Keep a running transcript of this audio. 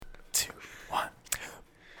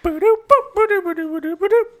Hey,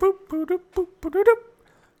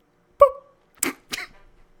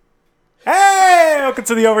 welcome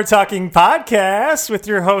to the Over Talking Podcast with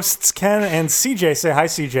your hosts Ken and CJ. Say hi,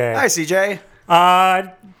 CJ. Hi,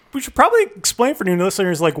 CJ. We should probably explain for new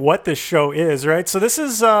listeners like what this show is, right? So this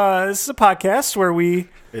is a podcast where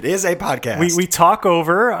It is a podcast. we talk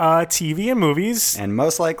over TV and movies, and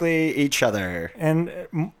most likely each other.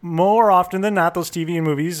 and more often than not, those TV and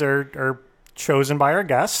movies are chosen by our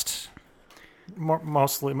guest.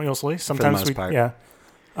 Mostly. Sometimes most part. yeah.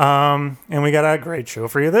 And we got a great show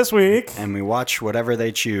for you this week. And we watch whatever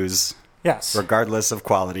they choose, Yes. regardless of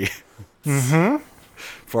quality. Mm-hmm.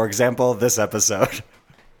 For example, this episode.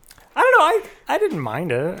 I don't know. I didn't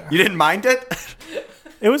mind it. You didn't mind it?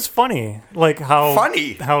 It was funny. Like how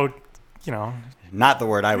Funny? How, you know. Not the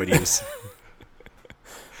word I would use.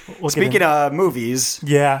 We'll Speaking of movies,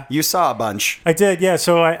 yeah. you saw a bunch. I did, yeah.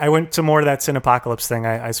 So I went to more of that Cinepocalypse thing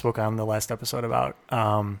I spoke on the last episode about.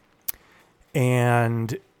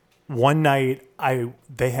 And one night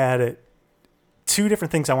they had two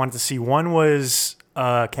different things I wanted to see. One was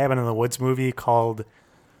a Cabin in the Woods movie called...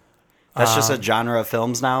 That's just a genre of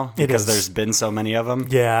films now? It Because is. there's been so many of them?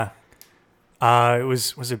 Yeah.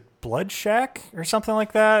 Was it Blood Shack or something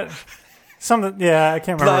like that? Something, yeah, I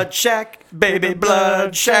can't remember. Blood Shack, baby,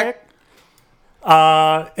 Blood Shack.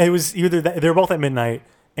 It was either that, they were both at midnight,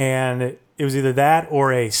 and it was either that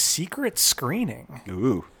or a secret screening.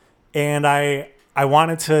 Ooh. And I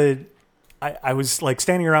wanted to, I was like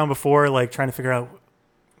standing around before, like trying to figure out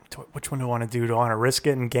which one do I want to do. Do I want to risk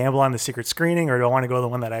it and gamble on the secret screening, or do I want to go to the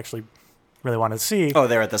one that I actually really wanted to see? Oh,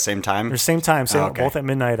 they're at the same time? They're same time, okay. both at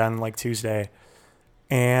midnight on like Tuesday.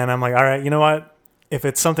 And I'm like, all right, you know what? If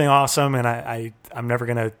it's something awesome and I'm never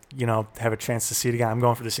going to, have a chance to see it again, I'm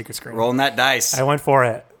going for the secret screening. Rolling that dice. I went for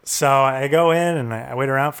it. So I go in and I wait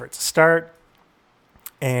around for it to start.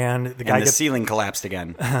 And the guy and the gets... ceiling collapsed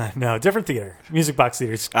again. No, different theater. Music Box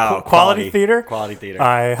Theaters. Oh, Quality theater. Quality theater.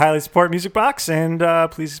 I highly support Music Box, and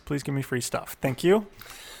please give me free stuff. Thank you.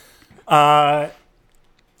 So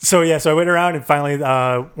I wait around, and finally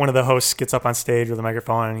one of the hosts gets up on stage with a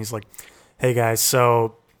microphone, and he's like, hey guys,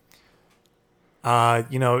 so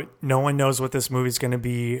no one knows what this movie's going to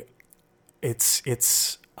be. It's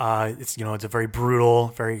a very brutal,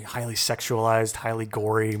 very highly sexualized, highly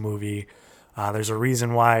gory movie. There's a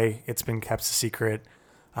reason why it's been kept a secret.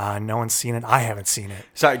 No one's seen it. I haven't seen it.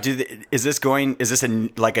 Sorry, is this a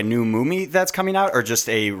new movie that's coming out, or just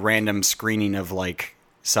a random screening of like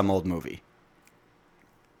some old movie?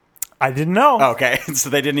 I didn't know. Okay, so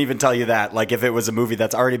they didn't even tell you that. Like if it was a movie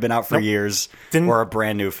that's already been out for years, or a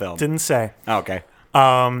brand new film. Didn't say. Okay.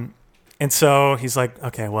 And so he's like,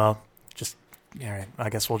 okay, well, just all right. I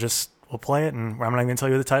guess we'll play it, and I'm not going to tell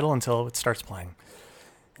you the title until it starts playing.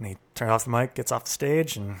 And he turns off the mic, gets off the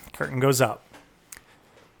stage, and curtain goes up.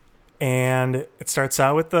 And it starts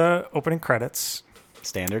out with the opening credits.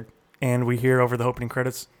 Standard. And we hear over the opening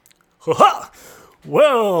credits, ha!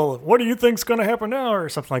 Well, what do you think's going to happen now? Or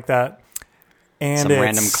something like that. And some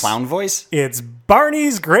random clown voice? It's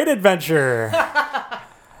Barney's Great Adventure.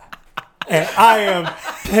 And I am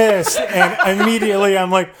pissed. And immediately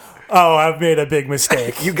I'm like, oh, I've made a big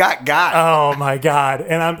mistake. You got. Oh my God.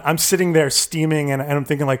 And I'm sitting there steaming and I'm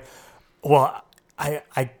thinking like, well, I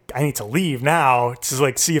need to leave now to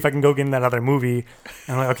like see if I can go get in that other movie.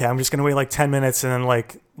 And I'm like, okay, I'm just gonna wait like 10 minutes and then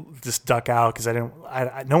like just duck out because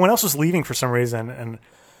no one else was leaving for some reason. And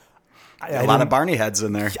a lot of Barney heads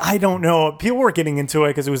in there. I don't know. People were getting into it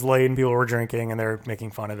because it was late and people were drinking and they're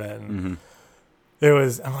making fun of it. And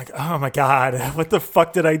I'm like, oh my God, what the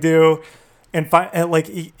fuck did I do? And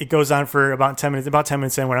it goes on for about 10 minutes. About 10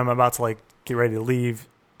 minutes in, when I'm about to like get ready to leave,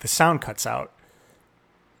 the sound cuts out,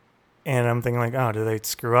 and I'm thinking like, oh, did they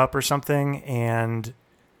screw up or something? And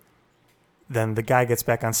then the guy gets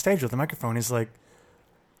back on stage with the microphone. He's like,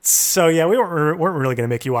 so yeah, we weren't really going to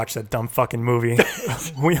make you watch that dumb fucking movie.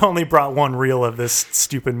 We only brought one reel of this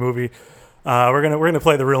stupid movie. We're gonna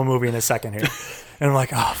play the real movie in a second here. And I'm like,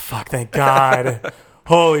 oh fuck, thank God.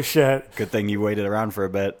 Holy shit. Good thing you waited around for a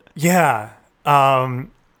bit. Yeah.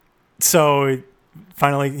 So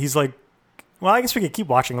finally he's like, well, I guess we could keep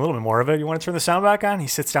watching a little bit more of it. You want to turn the sound back on? He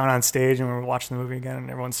sits down on stage and we're watching the movie again and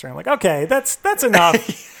everyone's staring like, okay, that's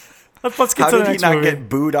enough. Let's get to the next movie. How did he not get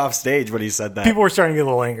booed off stage when he said that? People were starting to get a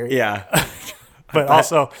little angry. Yeah. But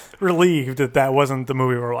also relieved that wasn't the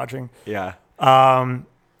movie we were watching. Yeah.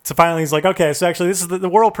 So finally he's like, okay, so actually this is the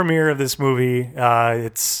world premiere of this movie. I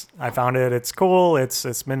found it. It's cool.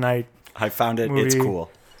 It's midnight. I found it. Movie. It's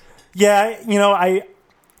cool. Yeah.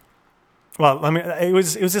 It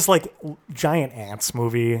was this like giant ants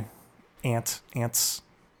movie. Ants.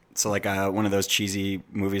 So like one of those cheesy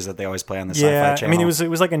movies that they always play on the Yeah, Sci-Fi Channel. I mean, it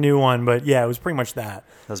was like a new one, but yeah, it was pretty much that.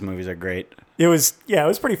 Those movies are great. It was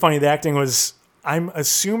pretty funny. The acting was, I'm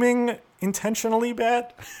assuming, intentionally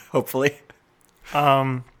bad. Hopefully.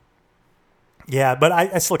 Yeah, but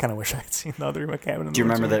I still kind of wish I had seen the other Cabin in the Do you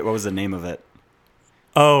Woods remember one. that? What was the name of it?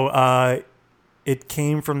 Oh, It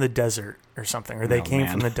Came from the Desert or something, or They Oh, Came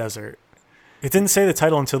man. from the Desert. It didn't say the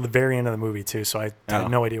title until the very end of the movie, too, so I Oh.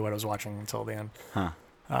 had no idea what I was watching until the end.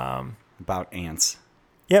 About ants.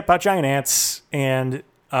 Yeah, about giant ants, and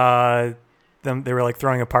they were like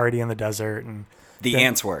throwing a party in the desert, and The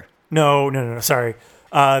ants were. no, sorry.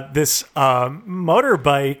 This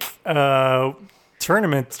motorbike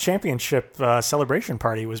tournament championship celebration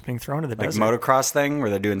party was being thrown in the Like desert. motocross thing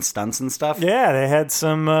where they're doing stunts and stuff. Yeah, they had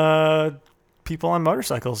some people on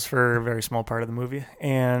motorcycles for a very small part of the movie,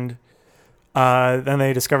 and then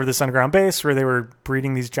they discovered this underground base where they were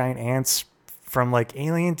breeding these giant ants from like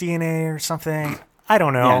alien DNA or something. I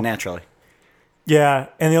don't know. Yeah, naturally. Yeah,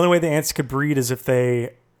 and the only way the ants could breed is if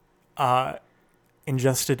they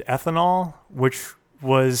ingested ethanol, which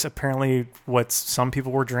was apparently what some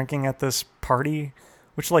people were drinking at this party,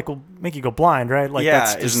 which like will make you go blind, right? Like Yeah,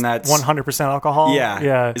 that's just isn't that 100% alcohol?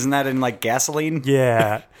 Yeah. Isn't that in like gasoline?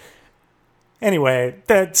 Yeah. Anyway,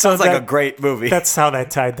 that Sounds like a great movie. That's how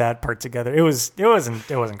that tied that part together. It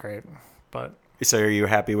wasn't great, but So are you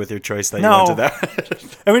happy with your choice that No. you went to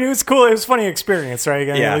that? I mean, it was cool. It was a funny experience, right?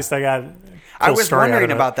 I mean, Yeah. At least I got. I cool was story out of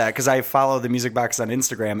wondering it. about that because I follow the Music Box on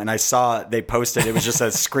Instagram and I saw they posted it was just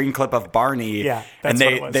a screen clip of Barney. Yeah, and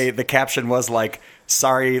that's what it was. the caption was like,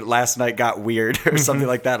 "Sorry, last night got weird" or Mm-hmm. something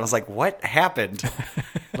like that. I was like, "What happened?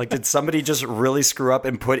 Like, did somebody just really screw up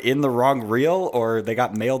and put in the wrong reel, or they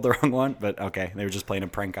got mailed the wrong one?" But okay, they were just playing a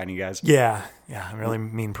prank on you guys. Yeah, a really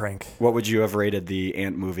mean prank. What would you have rated the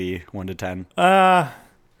Ant movie 1 to 10? I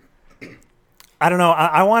don't know.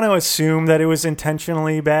 I want to assume that it was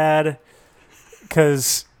intentionally bad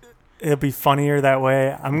because it'll be funnier that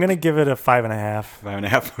way. I'm gonna give it a 5.5.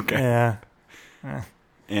 5.5. Okay. Yeah,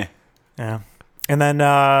 Yeah. yeah. And then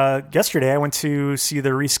yesterday I went to see the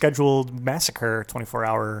rescheduled Massacre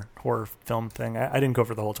 24-hour horror film thing. I didn't go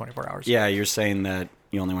for the whole 24 hours. Yeah, you're saying that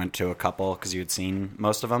you only went to a couple because you had seen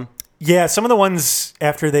most of them. Yeah, some of the ones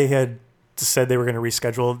after they had said they were going to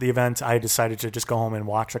reschedule the event, I decided to just go home and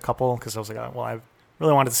watch a couple because I was like, oh, well, I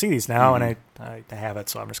really wanted to see these now, and I have it,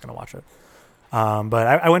 so I'm just going to watch it. But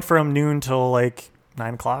I went from noon till like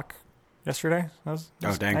 9 o'clock yesterday. Oh,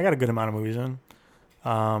 dang. I got a good amount of movies in.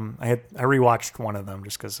 I rewatched one of them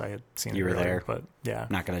just because I had seen You it were earlier, there. but yeah.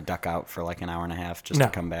 Not going to duck out for like an hour and a half just No.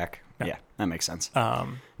 to come back. No. Yeah, that makes sense.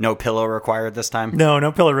 No pillow required this time?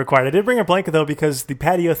 No pillow required. I did bring a blanket though because the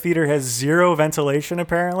patio theater has zero ventilation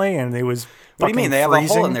apparently, and it was What do you mean? They have freezing.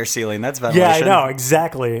 a hole in their ceiling. That's Yeah, ventilation. I know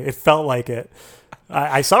exactly. It felt like it.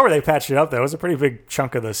 I saw where they patched it up though. It was a pretty big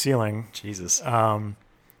chunk of the ceiling. Jesus. But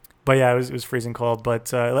yeah, it was freezing cold.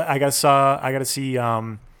 But I got to see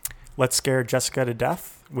Let's Scare Jessica to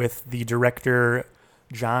Death with the director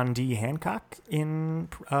John D. Hancock in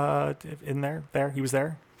there. He was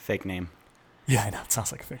there. Fake name. Yeah, I know. It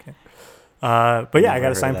sounds like a fake name. But yeah, I Never got a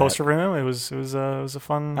heard signed of poster from him. It was a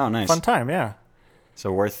fun Oh, nice. fun time. Yeah.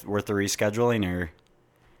 So worth the rescheduling or?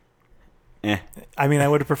 I mean, I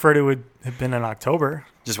would have preferred it would have been in October.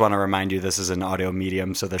 Just want to remind you this is an audio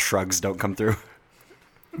medium, so the shrugs don't come through.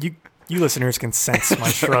 You listeners can sense my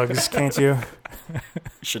shrugs, can't you? You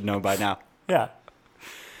should know by now. Yeah.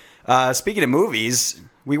 Speaking of movies,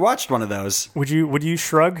 we watched one of those. Would you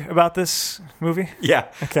shrug about this movie? Yeah.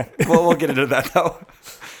 Okay. Well, we'll get into that though.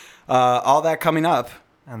 All that coming up.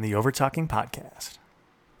 On the Over Talking podcast.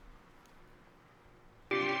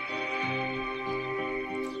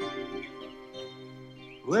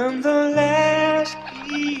 When the last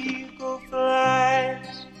eagle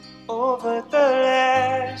flies over the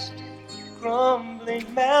last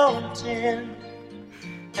crumbling mountain,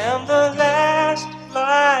 and the last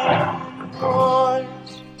lion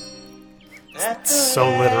roars at the So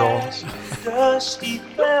literal. last dusty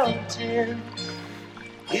fountain,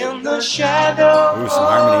 in the shadow Ooh, some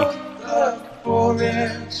harmony. of the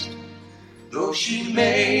forest, though she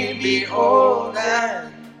may be old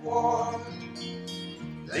and worn,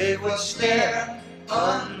 they will stare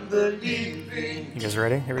unbelieving You guys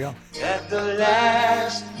ready? Here we go. at the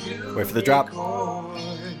last Wait for the drop.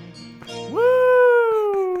 unicorn.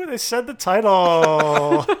 Woo! They said the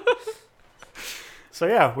title. So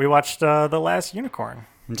yeah, we watched The Last Unicorn.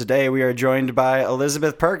 And today we are joined by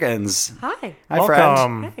Elizabeth Perkins. Hi. Hi, friend.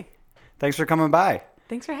 Welcome. Hey. Thanks for coming by.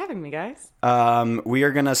 Thanks for having me, guys. We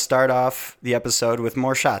are going to start off the episode with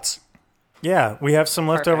more shots. Yeah, we have some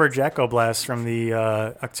leftover Perfect. Jack O'Blast from the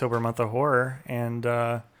October month of horror, and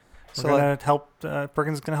We're gonna help.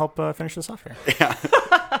 Perkins is gonna help finish this off here.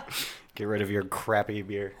 Get rid of your crappy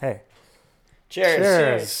beer. Hey,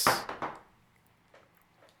 Cheers. cheers.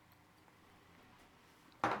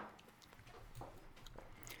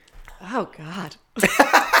 Oh God.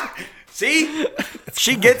 See?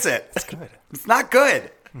 She gets it. It's good. It's not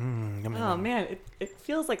good. Oh man, it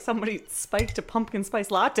feels like somebody spiked a pumpkin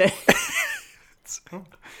spice latte.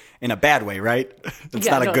 In a bad way, right? It's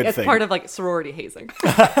not a good it's thing. part of like sorority hazing.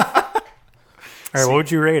 All right, what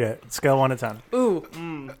would you rate it? Scale 1 to 10.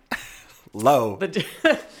 Ooh, Low. it's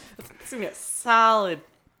gonna be a solid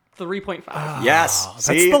 3.5. Yes. That's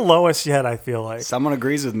See? the lowest yet, I feel like. Someone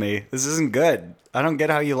agrees with me. This isn't good. I don't get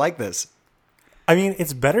how you like this. I mean,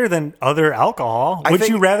 it's better than other alcohol. I Would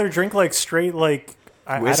think- you rather drink like straight like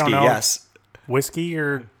I Whiskey, don't know, yes. whiskey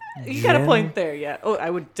or You got a gin? point there, yeah. Oh, I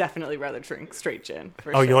would definitely rather drink straight gin.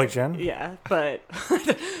 For Oh, you sure. like gin? Yeah, but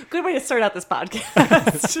good way to start out this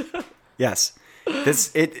podcast. Yes.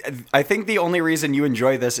 I think the only reason you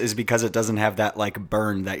enjoy this is because it doesn't have that like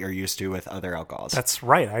burn that you're used to with other alcohols. That's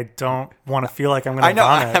right. I don't want to feel like I'm going I to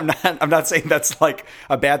know. vomit. I'm not saying that's like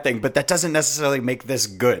a bad thing, but that doesn't necessarily make this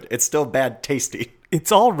good. It's still bad tasty. It's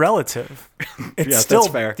all relative. It's Yes, still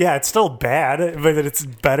that's fair. Yeah, it's still bad, but it's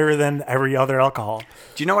better than every other alcohol.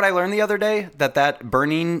 Do you know what I learned the other day? That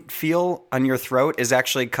burning feel on your throat is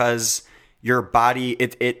actually because your body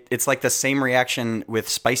it's like the same reaction with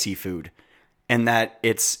spicy food. And that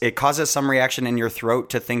it causes some reaction in your throat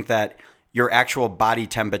to think that your actual body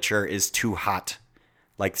temperature is too hot.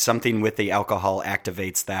 Like something with the alcohol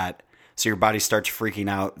activates that. So your body starts freaking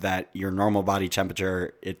out that your normal body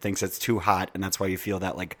temperature, it thinks it's too hot. And that's why you feel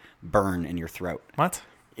that like burn in your throat. What?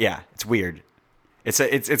 Yeah, it's weird. So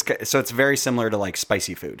it's very similar to like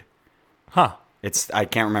spicy food. Huh. I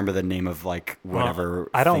can't remember the name of like whatever. Well,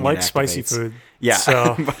 I don't thing like it spicy activates. food. Yeah,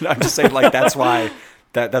 So but I'm just saying like that's why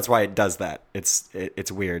it does that.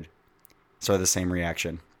 It's weird. Sort of the same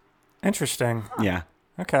reaction. interesting. Yeah.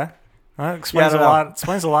 Okay. That explains I a don't know. lot.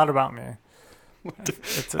 Explains a lot about me.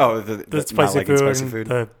 It's The the not spicy liking food, spicy and food.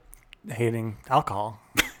 the hating alcohol.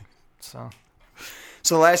 So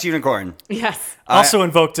So the last unicorn. Yes. also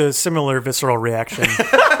invoked a similar visceral reaction.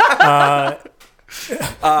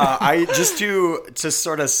 I just to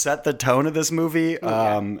sort of set the tone of this movie.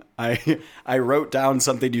 I wrote down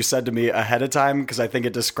something you said to me ahead of time because I think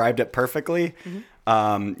it described it perfectly.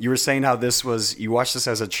 You were saying how you watched this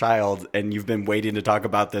as a child and you've been waiting to talk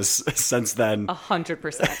about this since then.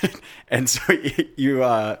 100%. And so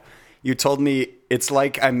you told me it's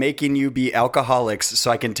like I'm making you be alcoholics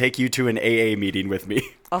so I can take you to an AA meeting with me.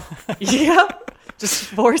 Oh, yep. Just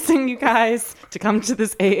forcing you guys to come to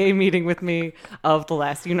this AA meeting with me of The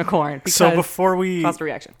Last Unicorn. So because before we caused a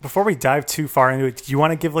reaction. before we dive too far into it, do you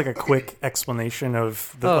want to give like a quick explanation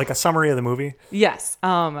of like a summary of the movie? Yes.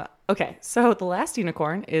 Okay. So The Last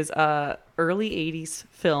Unicorn is a early 80s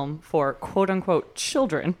film for quote unquote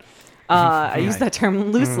children. I use that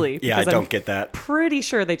term loosely. Yeah, I because don't I'm get that. pretty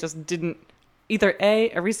sure they just didn't either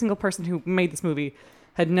every single person who made this movie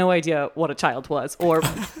had no idea what a child was, or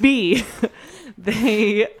B,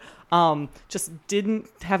 they just didn't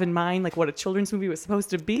have in mind like what a children's movie was supposed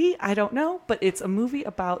to be. I don't know, but it's a movie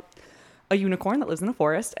about a unicorn that lives in a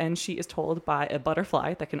forest, and she is told by a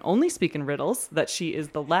butterfly that can only speak in riddles that she is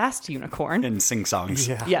the last unicorn. And sing songs.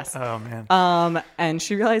 Yeah. Yes. Oh man. And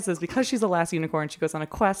she realizes because she's the last unicorn, she goes on a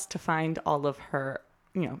quest to find all of her,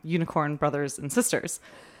 unicorn brothers and sisters.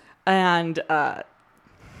 And hi,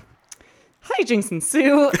 Jinx and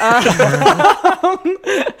Sue.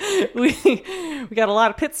 We got a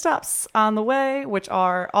lot of pit stops on the way, which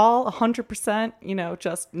are all 100%,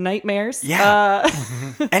 just nightmares. Yeah.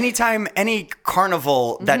 Anytime any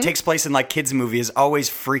carnival that takes place in like kids' movie is always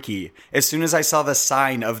freaky. As soon as I saw the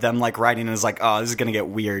sign of them like riding, I was like, oh, this is gonna get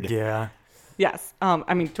weird. Yeah. Yes. Do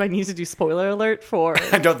I need to do spoiler alert for?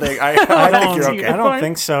 I don't think I I think don't, you're okay. I don't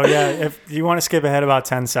think so. Yeah. If you want to skip ahead about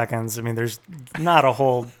 10 seconds, I mean, there's not a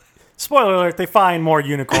whole spoiler alert. They find more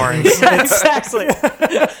unicorns. Exactly.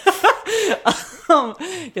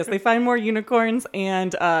 Yes, they find more unicorns,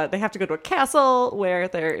 and they have to go to a castle where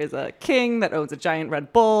there is a king that owns a giant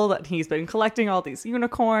Red Bull that he's been collecting all these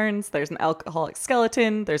unicorns. There's an alcoholic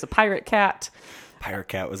skeleton. There's a pirate cat. Pirate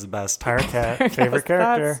Cat was the best. Pirate Cat, favorite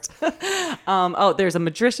character. There's a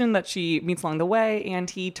magician that she meets along the way, and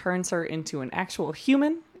he turns her into an actual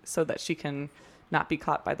human so that she can not be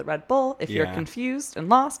caught by the Red Bull. If you're Yeah. confused and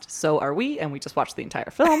lost, so are we, and we just watched the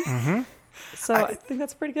entire film. So I think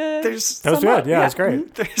that's pretty good. There's That was Somewhat, good. Yeah, it was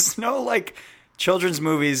great. there's no like children's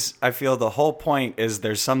movies, I feel the whole point is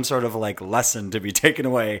there's some sort of like lesson to be taken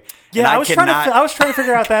away. Yeah, And I was trying to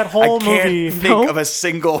figure out that I whole can't movie. think of a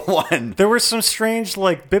single one. There were some strange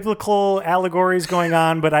like biblical allegories going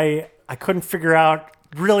on, but I couldn't figure out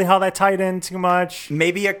really how that tied in too much.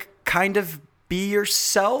 Maybe a kind of be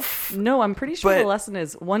yourself. No, I'm pretty sure But- the lesson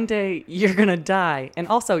is one day you're gonna die, and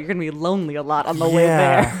also you're gonna be lonely a lot on the way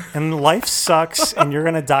there. And life sucks, and you're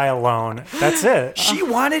gonna die alone. That's it. She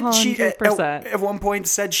wanted. She at 100%. one point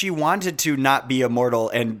said she wanted to not be immortal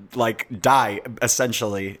and like die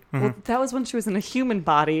essentially. Well, that was when she was in a human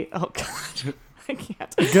body. Oh God, I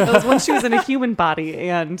can't. That was when she was in a human body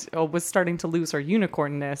and was starting to lose her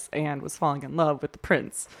unicornness and was falling in love with the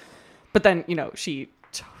prince. But then, she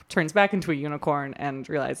turns back into a unicorn and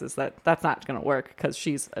realizes that that's not going to work because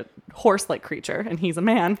she's a horse-like creature and he's a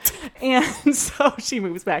man, and so she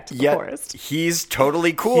moves back to the Yet forest. he's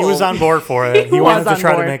totally cool. He was on board for it. He was wanted to on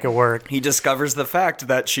try board. to make it work. He discovers the fact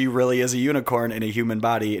that she really is a unicorn in a human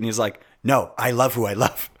body, and he's like, "No, I love who I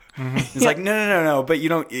love." He's like, no, but you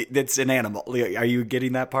don't. It's an animal. Are you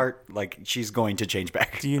getting that part? Like, she's going to change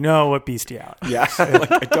back. Do you know what bestiality? Yeah,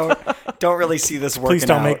 like, I don't really see this working. Please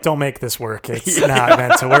don't make this work. It's not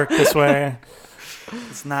meant to work this way.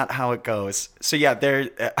 It's not how it goes. So yeah, there.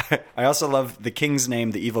 I also love the king's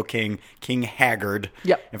name, the evil king, King Haggard.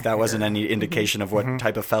 Yep. If that wasn't any indication of what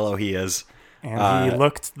type of fellow he is. And he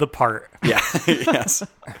looked the part. Yeah. Yes.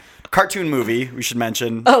 Cartoon movie. We should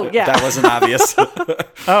mention. Oh, yeah. That wasn't obvious.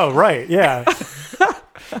 Oh, right. Yeah.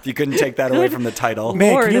 If you couldn't take that away from the title.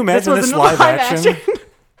 Man, Lord, can you this imagine this wasn't live live action? action.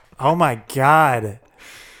 Oh, my God.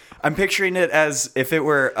 I'm picturing it as if it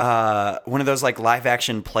were one of those like live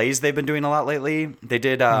action plays they've been doing a lot lately. They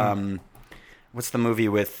did what's the movie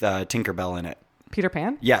with Tinkerbell in it? Peter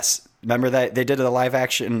Pan? Yes. Remember that they did a live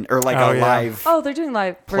action or like Oh, a yeah. live Oh, they're doing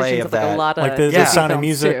live Play versions of of like that. a lot of Like the Yeah. Sound of films,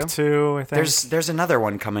 Music, too, I think. There's another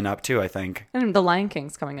one coming up too, I think. And The Lion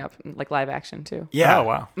King's coming up, like live action too. Yeah. Oh,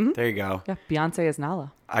 wow. There you go. Yeah, Beyonce is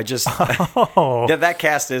Nala. I just Oh, that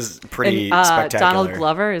cast is pretty And spectacular. Donald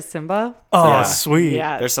Glover is Simba. oh Yeah. sweet.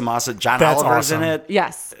 Yeah. There's some awesome John That's Oliver's awesome. in it.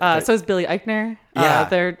 Yes. So is Billy Eichner. Yeah.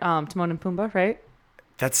 They're Timon and Pumbaa, right?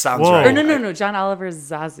 That sounds Whoa. right. Or no. John Oliver is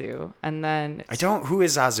Zazu. And then I don't. Who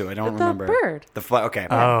is Zazu? I don't The remember. bird. The fly. Okay.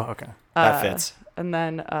 Oh, okay. That fits. And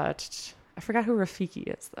then I forgot who Rafiki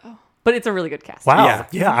is though. But it's a really good cast. Wow. Yeah.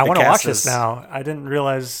 Yeah, I The want to cast watch this is now. I didn't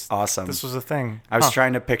realize Awesome. this was a thing. I was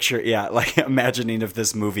trying to picture, like imagining if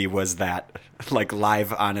this movie was that, like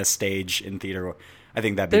live on a stage in theater. I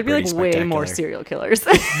think that'd be There'd be pretty like way spectacular. more serial killers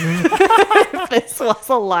if this was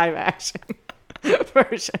a live action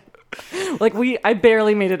version. Like I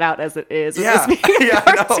barely made it out as it is. with Yeah. this being a Yeah,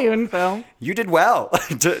 I know. cartoon film. You did well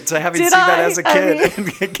to having Did seen that I? as a I kid. And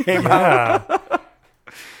it came out. Yeah. I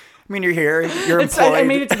mean, you're here. You're employed. I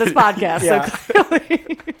made it to this podcast, Yeah. so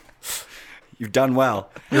clearly. You've done well.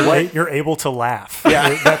 You're able to laugh.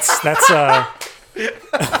 Yeah. That's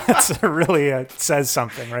really says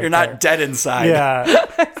something right You're there. not dead inside. Yeah.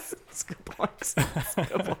 That's a good point. That's a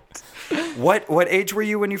good point. What age were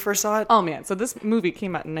you when you first saw it? Oh man, so this movie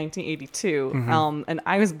came out in 1982, and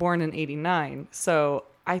I was born in '89. So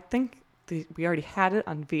I think we already had it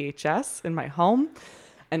on VHS in my home,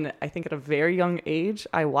 and I think at a very young age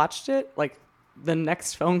I watched it. Like the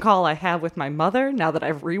next phone call I have with my mother, now that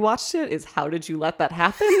I've rewatched it, is how did you let that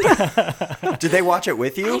happen? Did they watch it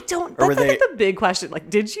with you? I don't. Or were That's they? like the big question. Like,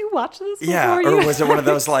 did you watch this? Yeah, before or you- was it one of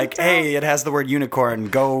those like, hey, it has the word unicorn,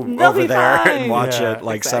 go They'll over be there fine. and watch Yeah, it,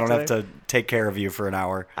 like, so I don't have exactly. to take care of you for an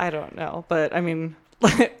hour. I don't know, but I mean,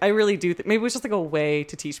 I really do think maybe it was just like a way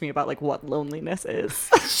to teach me about like what loneliness is.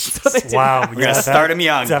 So they didn't Wow. have- We're gonna start 'em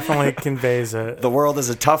young. Definitely conveys it. The world is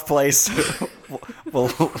a tough place. We'll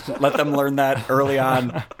let them learn that early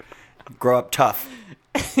on. Grow up tough.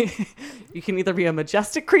 You can either be a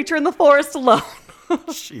majestic creature in the forest alone.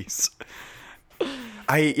 Jeez.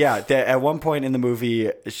 At one point in the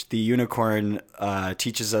movie, the unicorn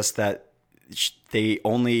teaches us that they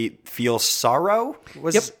only feel sorrow.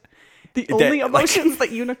 Yep. The only emotions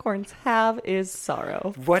that unicorns have is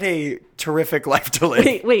sorrow. What a terrific life to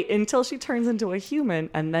live. Wait, until she turns into a human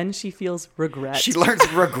and then she feels regret. She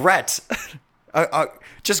learns regret.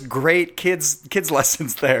 Just great kids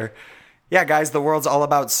lessons there. Yeah, guys, the world's all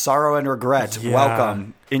about sorrow and regret. Yeah.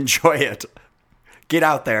 Welcome. Enjoy it. Get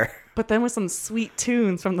out there. But then with some sweet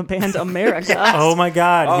tunes from the band America. Oh my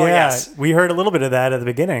God! Oh, yeah, yes. we heard a little bit of that at the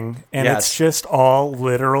beginning, and Yes. it's just all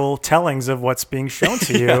literal tellings of what's being shown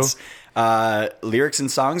to you. Yes. Lyrics and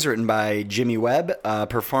songs written by Jimmy Webb,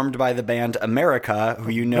 performed by the band America, who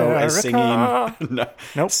you know as singing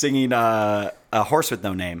Nope. singing A Horse with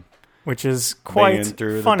No Name. Which is Banging quite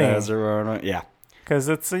through funny the desert. Yeah. because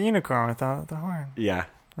it's a unicorn without the horn. Yeah.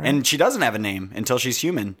 And she doesn't have a name until she's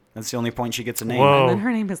human. That's the only point she gets a name. Whoa. And then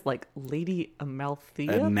her name is like Lady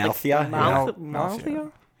Amalthea. Amalthea? Like, Yeah.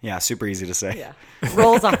 Malthea? Yeah, super easy to say. Yeah.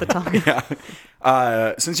 Rolls off the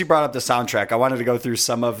tongue. Since you brought up the soundtrack, I wanted to go through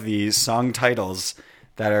some of the song titles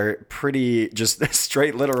that are pretty just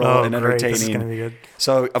straight literal and Great. entertaining. This is gonna be good.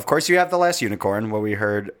 So, of course, you have The Last Unicorn, where we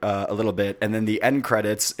heard a little bit, and then the end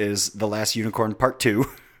credits is The Last Unicorn Part 2.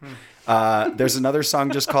 There's another song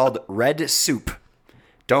just called Red Soup.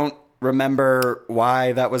 Don't remember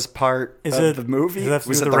why that was part of the movie.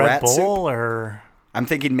 Was it the Red Bull or? I'm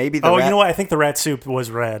thinking maybe the Oh, rat. you know what? I think the rat soup was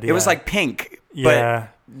red. It was like pink. Yeah.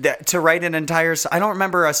 But to write an entire I don't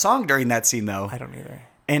remember a song during that scene, though. I don't either.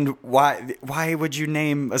 And why would you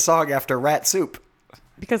name a song after Rat Soup?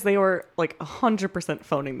 Because they were like 100%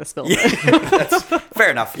 phoning this film. Fair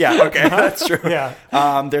enough. Yeah, okay. That's true. Yeah.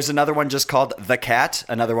 There's another one just called The Cat,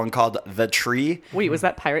 another one called The Tree. Wait, was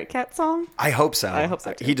that Pirate Cat song? I hope so. I hope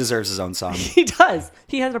so, too. He deserves his own song. He does.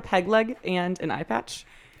 He has a peg leg and an eye patch.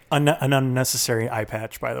 An unnecessary eye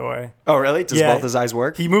patch, by the way. Oh, really? Does Yeah. both his eyes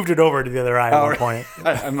work? He moved it over to the other eye at one right. point.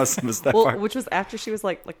 I must have missed that Well, part. which was after she was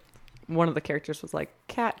like one of the characters was like,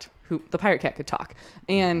 Cat, who the pirate cat could talk.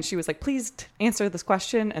 And she was like, please answer this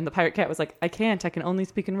question. And the pirate cat was like, I can't. I can only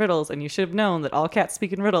speak in riddles. And you should have known that all cats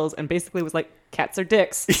speak in riddles. And basically was like, cats are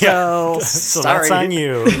dicks. So So Sorry. that's on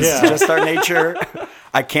you. This is Yeah. just our nature.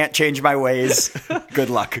 I can't change my ways. Good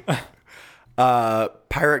luck.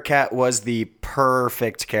 Pirate Cat was the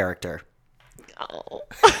perfect character.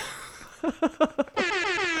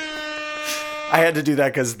 I had to do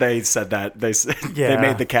that because they said that. They Yeah.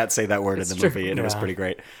 made the cat say that word in the true. movie, and it was Yeah. pretty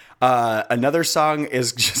great. Another song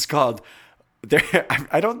is just called...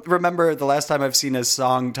 I don't remember the last time I've seen a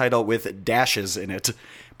song title with dashes in it,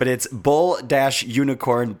 but it's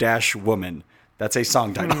Bull-Unicorn-Woman. That's a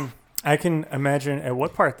song title. I can imagine at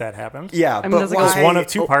what part that happened. Yeah, mean, but there's like why? There's one of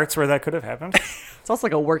two parts where that could have happened. it's also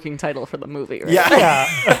like a working title for the movie, right? Yeah, Yeah.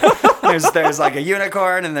 there's like a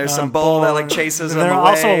unicorn and there's some bull that like chases And them they're away.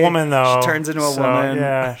 also a woman, though. She turns into a So, woman.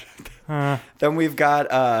 Yeah. Then we've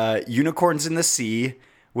got Unicorns in the Sea,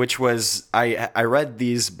 which was I read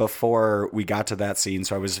these before we got to that scene,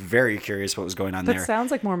 so I was very curious what was going on That there. sounds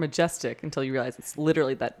like more majestic until you realize it's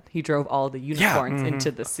literally that he drove all the unicorns into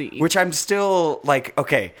the sea. Which I'm still like,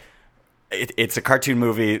 okay, it's a cartoon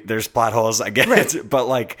movie. There's plot holes, I get it, but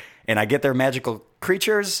like, and I get they're magical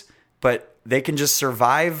creatures, but they can just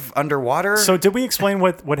survive underwater. So did we explain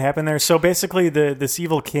what happened there? So basically, this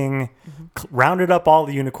evil king rounded up all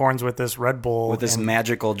the unicorns with this red bull. with this and,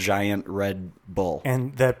 magical giant red bull.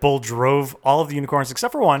 and that bull drove all of the unicorns,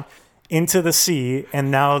 except for one, into the sea. And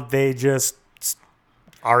now they just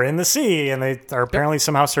are in the sea, and they are apparently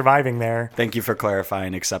somehow surviving there. Thank you for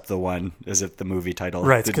clarifying, except the one, as if the movie title.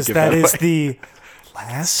 Right, didn't because give that away. is the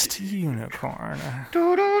last unicorn.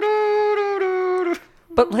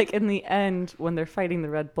 But like in the end, when they're fighting the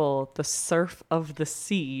Red Bull, the surf of the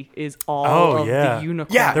sea is all Oh, of yeah. the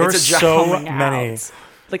unicorns. Yeah, There were it's a so coming many. out.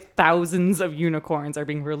 Like thousands of unicorns are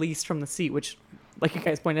being released from the sea, which, like you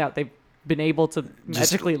guys pointed out, they've been able to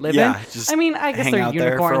magically live yeah, in. just I mean, I guess hang they're out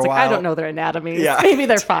there for a unicorns. Like, I while. don't know their anatomy. Yeah. Maybe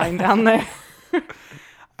they're fine down there.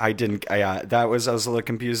 I was a little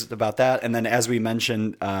confused about that. And then, as we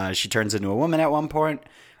mentioned, she turns into a woman at one point.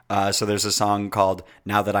 So there's a song called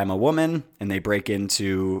 "Now That I'm a Woman," and they break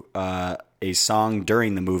into a song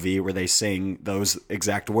during the movie where they sing those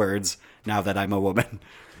exact words, "Now that I'm a woman."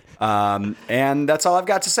 And that's all I've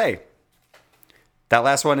got to say. That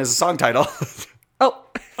last one is a song title.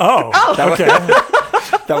 Oh, Okay.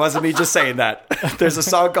 That wasn't me just saying that. There's a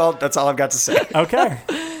song called "That's All I've Got to Say." Okay.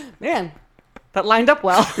 man, that lined up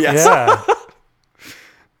well. Yes. Yeah.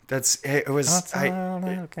 It was. That's all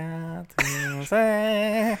I've got to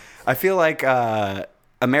say. I feel like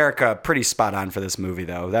America pretty spot on for this movie,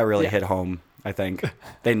 though. That really hit home. I think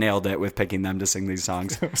they nailed it with picking them to sing these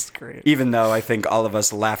songs. It was great. Even though I think all of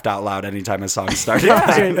us laughed out loud anytime a song started.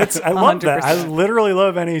 I love that. I 100%. literally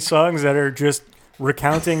love any songs that are just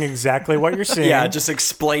recounting exactly what you're seeing. Yeah, just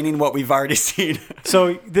explaining what we've already seen.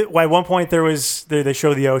 So at one point they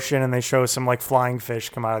show the ocean and they show some like flying fish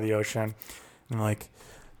come out of the ocean, and like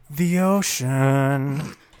the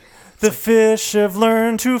ocean, the fish have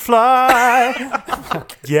learned to fly.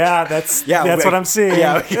 Yeah, that's what I'm seeing.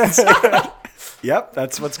 Yeah, yep,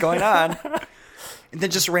 that's what's going on. then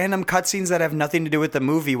just random cutscenes that have nothing to do with the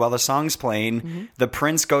movie while the song's playing. The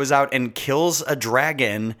prince goes out and kills a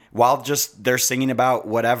dragon while just they're singing about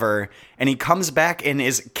whatever, and he comes back and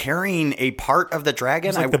is carrying a part of the dragon.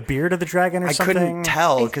 It's like the beard of the dragon or I something. couldn't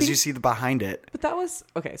tell because think- you see the behind it. But that was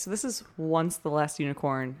okay. So this is once the last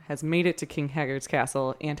unicorn has made it to King Haggard's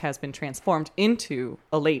castle and has been transformed into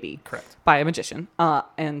a lady, Correct. by a magician.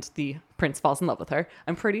 And the prince falls in love with her.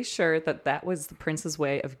 I'm pretty sure that was the prince's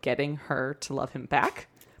way of getting her to love him back.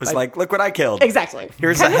 It was like, look what I killed. Exactly.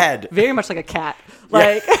 Here's Kind the of head. Very much like a cat.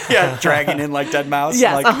 Like Yeah, dragging in like dead mouse.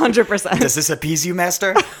 yes, like, 100%. does this appease you,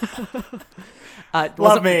 master?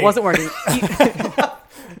 Wasn't, me. wasn't working.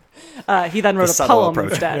 He then wrote a subtle poem approach.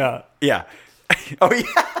 instead. Yeah. Yeah. Oh yeah.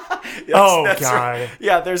 Oh, That's God. right.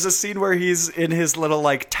 Yeah, there's a scene where he's in his little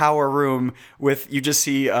like tower room with you just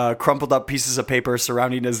see crumpled up pieces of paper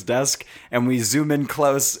surrounding his desk, and we zoom in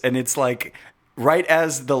close, and it's like right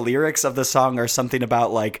as the lyrics of the song are something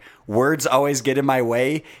about like words always get in my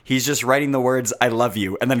way. He's just writing the words "I love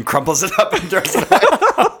you" and then crumples it up and throws it away.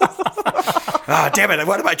 Ah, damn it!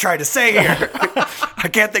 What am I trying to say here? I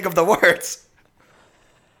can't think of the words.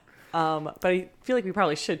 But I feel like we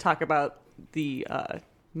probably should talk about the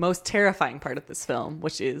most terrifying part of this film,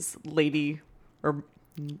 which is Lady or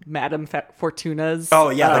Madame Fortuna's Oh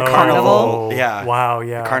yeah, the Oh, carnival. Yeah. Wow,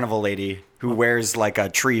 yeah. Carnival lady who wears like a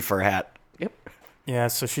tree for a hat. Yep. Yeah,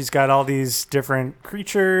 so she's got all these different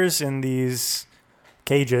creatures in these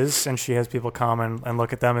cages, and she has people come and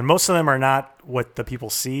look at them. And most of them are not what the people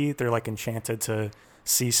see. They're like enchanted to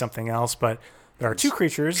see something else. But there are two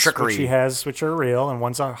creatures Trickery. which she has, which are real, and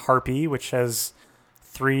one's a harpy, which has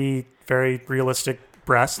 3 very realistic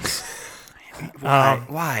breasts.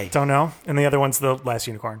 Why? Don't know. And the other one's the last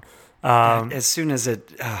unicorn. As soon as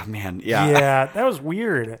it, oh man, yeah, Yeah, that was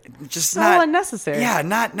weird. just So not unnecessary. Yeah,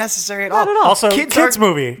 not necessary at Not all. at all. Also, Kids kids aren't-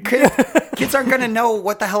 movie. Kids aren't gonna know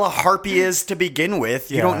what the hell a harpy is to begin with.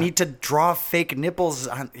 You Yeah. don't need to draw fake nipples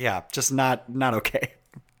on. Yeah, just not okay.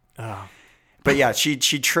 But yeah, she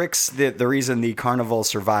tricks the reason the carnival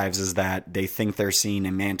survives is that they think they're seeing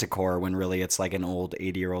a manticore when really it's like an old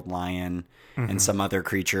 80-year-old lion and some other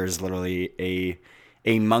creature is literally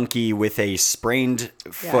a monkey with a sprained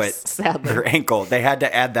foot sadly. or ankle. They had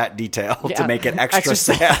to add that detail Yeah. to make it extra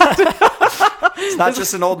Extra sad. It's not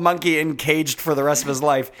just an old monkey encaged for the rest of his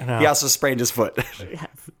life. No. He also sprained his foot.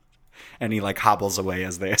 And he like hobbles away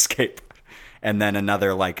as they escape. And then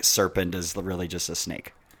another like serpent is really just a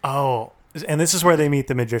snake. Oh, and this is where they meet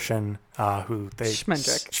the magician who they...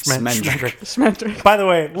 Schmendrick. Schmendrick. Schmendrick. By the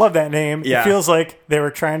way, love that name. Yeah. It feels like they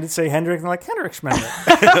were trying to say Hendrick, and they're like, Hendrick Schmendrick.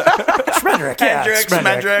 Schmendrick, yeah.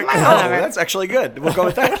 Schmendrick. Oh, that's actually good. We'll go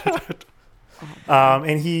with that.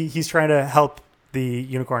 And he's trying to help the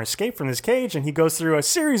unicorn escape from this cage, and he goes through a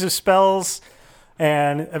series of spells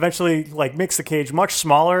and eventually like makes the cage much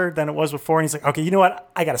smaller than it was before. And he's like, okay, you know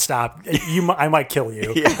what? I got to stop. I might kill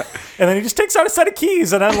you. Yeah. And then he just takes out a set of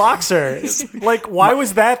keys and unlocks her. It's like, why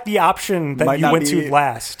was that the option that Might you not went be- to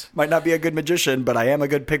last? Might not be a good magician, but I am a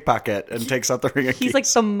good pickpocket and takes out the ring of He's keys. like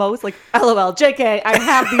the most like LOL JK. I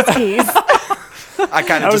have these keys. I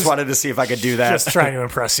kind of just was wanted to see if I could do that. Just trying to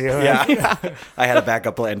impress you. Yeah. I had a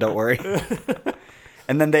backup plan, don't worry.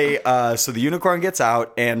 And then so the unicorn gets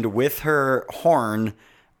out and with her horn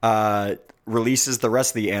releases the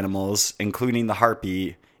rest of the animals, including the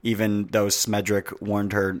harpy, even though Smedrick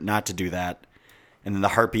warned her not to do that. And then the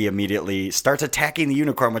harpy immediately starts attacking the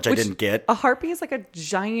unicorn, which I didn't get. A harpy is like a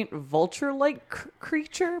giant vulture-like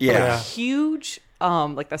creature. But Yeah. like huge,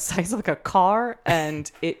 like the size of like a car,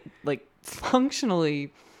 and it like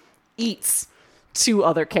functionally eats 2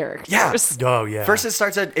 other characters. Yeah. Oh, yeah. First,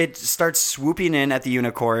 it starts swooping in at the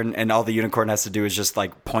unicorn, and all the unicorn has to do is just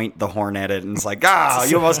like point the horn at it, and it's like,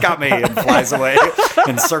 you almost got me, and flies away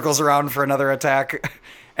and circles around for another attack,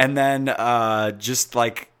 and then just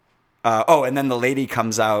like, and then the lady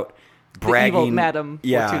comes out bragging, The evil Madame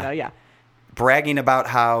Fortuna, yeah. bragging about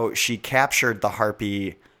how she captured the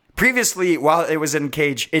harpy previously while it was in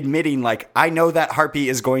cage, admitting like, I know that harpy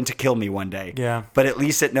is going to kill me one day. Yeah. But at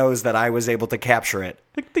least it knows that I was able to capture it.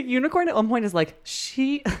 Like the unicorn at one point is like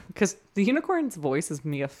because the unicorn's voice is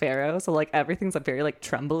Mia Farrow, so like everything's like very like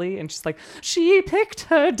trembly, and she's like, she picked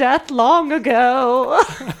her death long ago.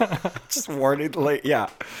 Just warning, like, yeah,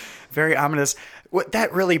 very ominous. What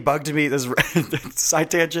that really bugged me, this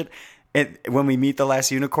side tangent. And when we meet the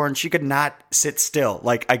last unicorn, she could not sit still.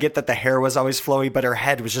 Like, I get that the hair was always flowy, but her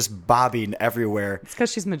head was just bobbing everywhere. It's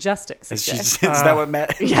because she's majestic. Is CJ. that what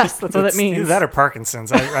Matt? Yes, that's what it It's means. either that or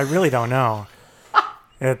Parkinson's. I really don't know.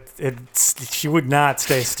 She would not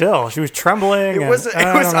stay still. She was trembling. It was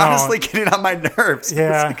honestly getting on my nerves.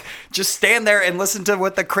 Yeah. It's like, just stand there and listen to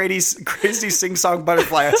what the crazy sing-song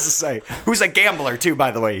butterfly has to say. Who's a gambler, too,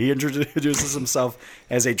 by the way. He introduces himself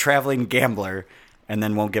as a traveling gambler and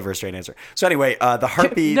then won't give her a straight answer. So anyway, the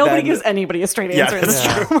harpy... Nobody then, gives anybody a straight answer. Yeah,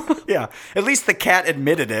 that's true. Yeah. At least the cat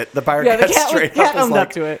admitted it. The pirate Yeah, the cat straight cat up was owned like,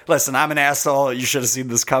 up to it. listen, I'm an asshole. You should have seen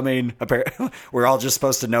this coming. We're all just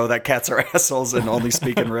supposed to know that cats are assholes and only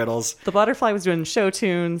speak in riddles. The butterfly was doing show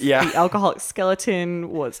tunes. Yeah. The alcoholic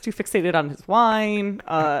skeleton was too fixated on his wine.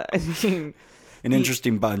 I mean, An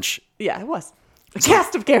interesting bunch, yeah, it was. A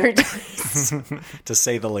cast of characters. to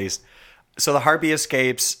say the least. So the harpy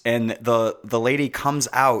escapes, and the lady comes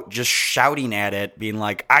out just shouting at it, being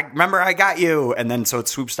like, I got you. And then so it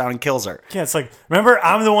swoops down and kills her. Yeah, it's like, remember,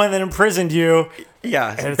 I'm the one that imprisoned you.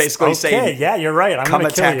 Yeah, And it's basically saying, yeah, you're right. I'm come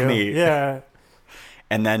going to kill attack you. me. Yeah.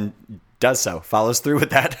 And then does so, follows through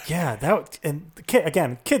with that. Yeah, and the kid,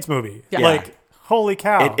 again, kids movie. Yeah. Like, holy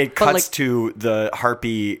cow. It But, cuts like- to the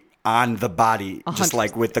harpy on the body, just 100%.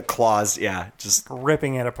 like with the claws. Yeah, just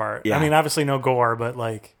ripping it apart. Yeah. I mean, obviously no gore, but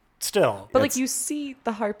like, still. But like you see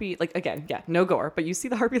the harpy, like again, yeah, no gore, but you see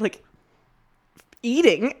the harpy like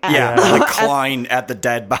eating at, like clawing at the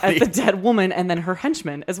dead body. at the dead woman and then her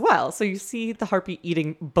henchman as well. So you see the harpy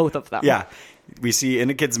eating both of them. Yeah, we see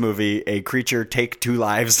in a kids movie a creature take 2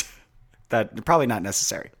 lives that are probably not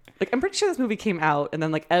necessary. Like I'm pretty sure this movie came out and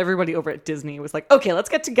then like everybody over at Disney was like, okay, let's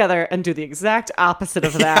get together and do the exact opposite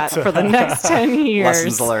of that for the next 10 years.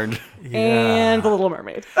 Lessons learned. And The Little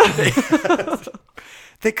Mermaid.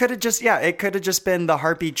 They could have just, it could have just been the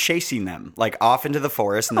harpy chasing them, like off into the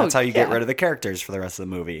forest, and that's how you get yeah. rid of the characters for the rest of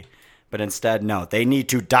the movie. But instead, no, they need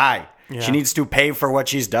to die. Yeah. She needs to pay for what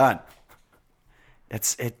she's done.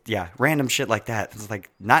 Random shit like that. It's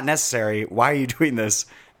like, not necessary. Why are you doing this?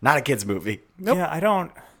 Not a kid's movie. Yeah,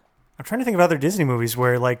 I'm trying to think of other Disney movies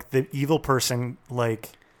where like the evil person like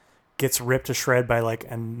gets ripped to shred by like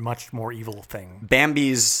a much more evil thing.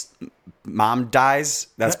 Bambi's mom dies.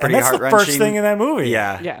 That's pretty and that's heart-wrenching. the first thing in that movie.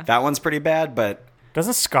 Yeah, that one's pretty bad, but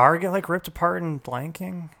Doesn't Scar get like ripped apart in Lion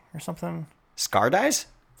King or something? Scar dies?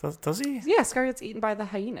 Does he? Yeah, Scar gets eaten by the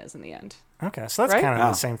hyenas in the end. Okay, so that's Right? kind of Oh.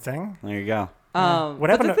 the same thing. There you go. What But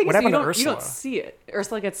happened the to- thing what is, happened to you don't Ursula? see it.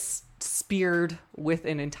 Ursula gets speared with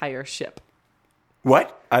an entire ship.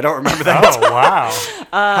 What? I don't remember that. Oh wow!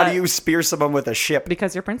 How do you spear someone with a ship?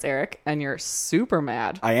 Because you're Prince Eric and you're super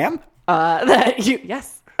mad I am? that you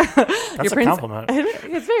yes. That's a compliment.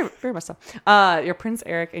 It's very very much so. You're Prince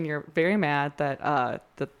Eric and you're very mad that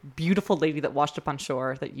the beautiful lady that washed up on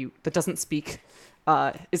shore that doesn't speak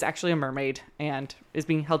is actually a mermaid and is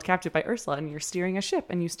being held captive by Ursula, and you're steering a ship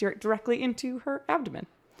and you steer it directly into her abdomen.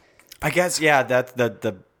 I guess, yeah, that's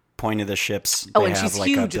the point of the ships. Oh, They and have she's like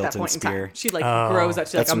a huge at that built-in point in spear. time. She like grows up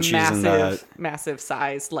to like That's a when she's in the- massive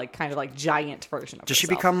size, like kind of like giant version of Does she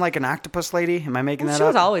herself. become like an octopus lady? Am I making that She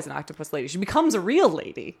was up? always an octopus lady. She becomes a real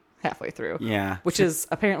lady halfway through. Yeah. Which is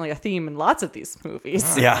apparently a theme in lots of these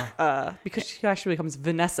movies. Yeah. Because she actually becomes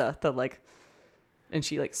Vanessa, and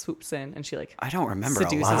she like swoops in and she like I don't remember a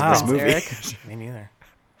seduces lot of Wow. this Prince movie. Eric. Me neither.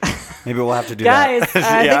 Maybe we'll have to do Guys, that.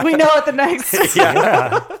 I think we know what the next.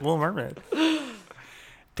 Yeah, Little Mermaid.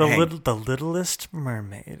 Dang. The Littlest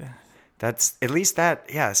Mermaid. That's at least that.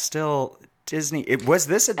 Yeah, still Disney. It was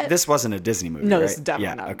this. This wasn't a Disney movie. No, right? this is definitely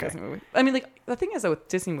yeah, not okay. a Disney movie. I mean, like the thing is though with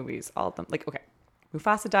Disney movies, all of them, like okay,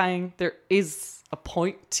 Mufasa dying, there is a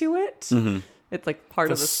point to it. Mm-hmm. It's like part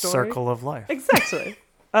The of the story. Circle of Life. Exactly.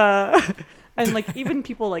 And like even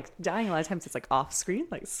people like dying a lot of times it's like off screen,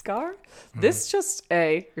 like Scar. This just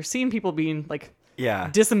you're seeing people being like Yeah.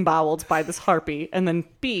 disemboweled by this harpy, and then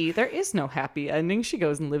B, there is no happy ending. She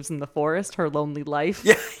goes and lives in the forest, her lonely life.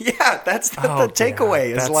 Yeah. That's the Oh, takeaway.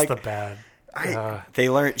 yeah, Is that's like the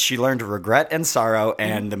bad. she learned regret and sorrow,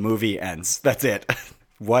 and the movie ends. That's it.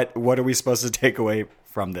 What are we supposed to take away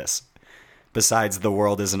from this? Besides, the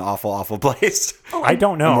world is an awful, awful place. I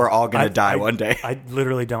don't know. And we're all gonna die one day. I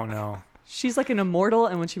literally don't know. She's like an immortal,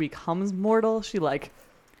 and when she becomes mortal, she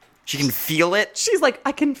She can feel it. she's like,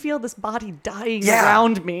 I can feel this body dying Yeah.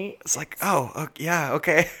 around me. It's like, yeah,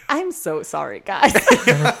 okay. I'm so sorry, guys.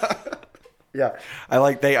 Yeah, I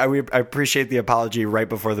appreciate the apology right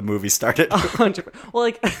before the movie started. 100%. Well,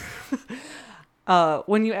 like,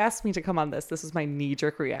 when you asked me to come on this was my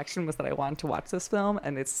knee-jerk reaction was that I wanted to watch this film,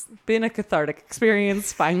 and it's been a cathartic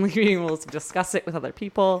experience finally being able to discuss it with other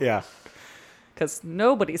people. Yeah, Because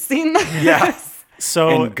nobody's seen this. yeah,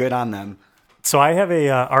 So and good on them. So I have a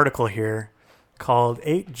article here called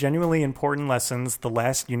 8 Genuinely Important Lessons The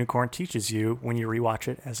Last Unicorn Teaches You When You Rewatch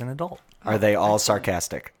It as an Adult. Are they all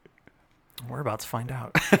sarcastic? We're about to find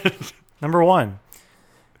out. Number 1,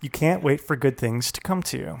 You can't wait for good things to come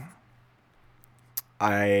to you.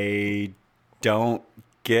 I don't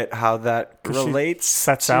get how that relates.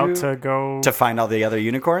 Sets out to go to find all the other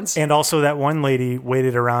unicorns. And also that one lady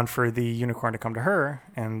waited around for the unicorn to come to her,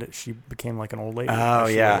 and she became like an old lady. Oh,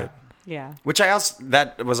 She yeah. waited. Yeah.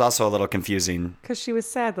 That was also a little confusing. Because she was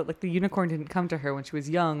sad that like the unicorn didn't come to her when she was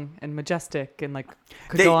young and majestic and like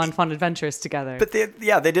could They- go on fun adventures together. But they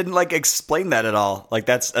didn't like explain that at all. Like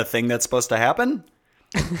that's a thing that's supposed to happen.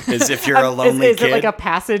 Is if you're a lonely is kid. it like a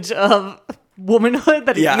passage of womanhood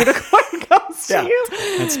that a Yeah. unicorn comes Yeah. to you?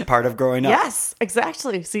 It's part of growing up. Yes,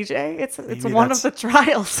 exactly, CJ. It's Maybe one of that's- the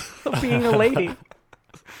trials of being a lady.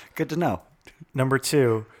 Good to know. Number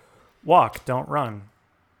 2, walk, don't run.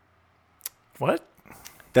 What?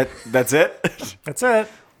 That's it. That's it.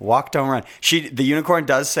 Walk, don't run. The unicorn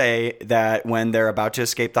does say that when they're about to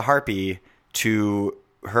escape the harpy, to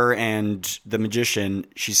her and the magician,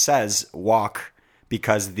 she says walk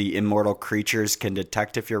because the immortal creatures can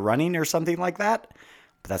detect if you're running or something like that.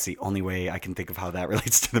 But that's the only way I can think of how that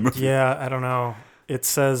relates to the movie. Yeah, I don't know. It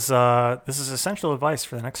says this is essential advice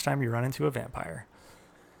for the next time you run into a vampire.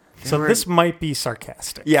 So this might be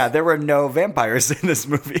sarcastic. Yeah, there were no vampires in this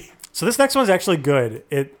movie. So this next one's actually good.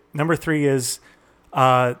 Number 3 is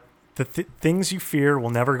things you fear will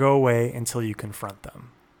never go away until you confront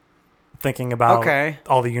them. Thinking about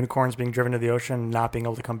all the unicorns being driven to the ocean, not being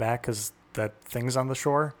able to come back because that thing's on the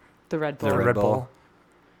shore. The Red Bull. The Red Bull.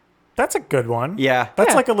 That's a good one. Yeah.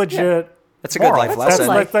 That's Yeah, like a legit. That's a good life lesson.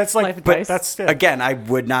 That's like, Life advice. that's it. Again, I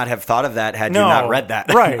would not have thought of that had you No, not read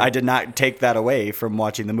that. right. I did not take that away from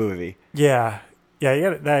watching the movie. Yeah. You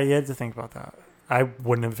had to think about that. I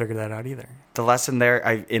wouldn't have figured that out either. The lesson there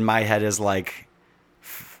in my head is like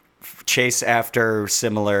chase after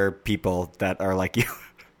similar people that are like you.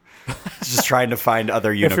 Just trying to find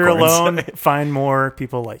other unicorns. If you're alone, find more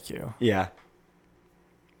people like you. Yeah.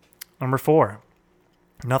 Number 4,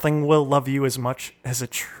 nothing will love you as much as a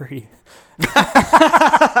tree.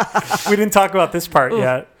 We didn't talk about this part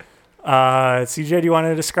yet. CJ, do you want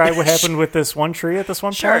to describe what happened with this one tree at this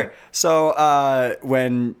one Sure. point? So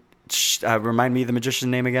when remind me the magician's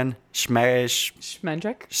name again?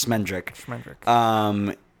 Schmendrick.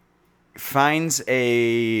 Smendrick. Finds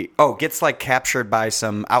gets like captured by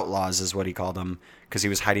some outlaws is what he called them because he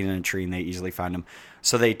was hiding in a tree and they easily found him.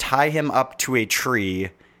 So they tie him up to a tree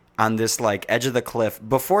on this like edge of the cliff.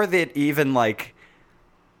 Before they even like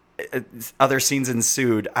other scenes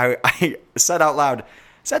ensued, I said out loud,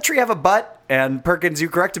 "Does that tree have a butt?" And Perkins, you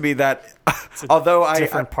corrected me that although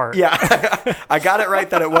different part. Yeah, I got it right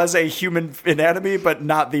that it was a human anatomy, but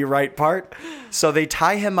not the right part. So they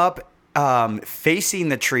tie him up facing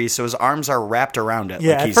the tree, so his arms are wrapped around it.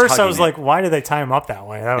 Yeah, like at he's first I hugging was it. like, why did they tie him up that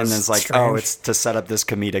way? That was And then it's like, strange. it's to set up this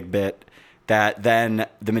comedic bit that then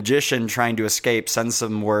the magician trying to escape sends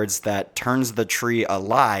some words that turns the tree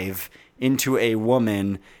alive into a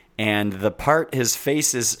woman, and the part his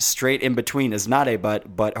face is straight in between is not a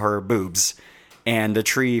butt, but her boobs. And the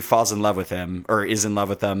tree falls in love with him, or is in love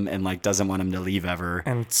with him, and like doesn't want him to leave ever.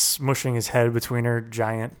 And smushing his head between her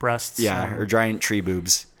giant breasts. Yeah, her giant tree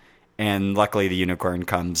boobs. And luckily the unicorn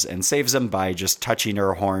comes and saves him by just touching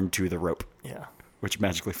her horn to the rope, Yeah. which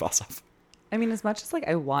magically falls off. I mean, as much as like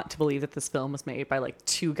I want to believe that this film was made by like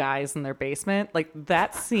 2 guys in their basement, like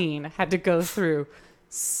that scene had to go through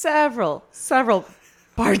several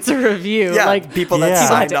parts of review. Yeah, like people that Yeah.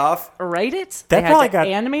 signed off. write it. That they had probably to got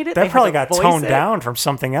animate it. That they had probably to got voice toned it. down from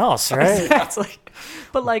something else, right? Exactly.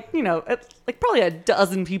 But like, you know, like probably a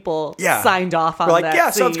dozen people Yeah. signed off on We're like, that. yeah,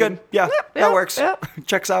 sounds scene. good. Yeah, Yep, that yep, works. yep.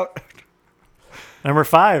 Checks out. Number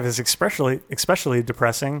 5 is especially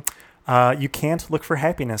depressing. You can't look for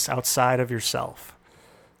happiness outside of yourself.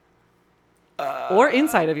 Or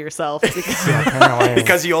inside of yourself. Because Apparently.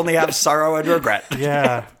 Because you only have sorrow and regret.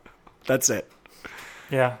 Yeah. That's it.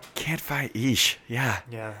 Yeah. Can't fight Ish. Yeah.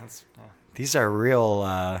 Yeah. These are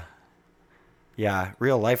real,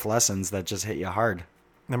 real life lessons that just hit you hard.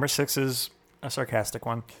 Number 6 is a sarcastic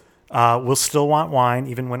one. We'll still want wine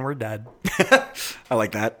even when we're dead. I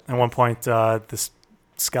like that. At one point, this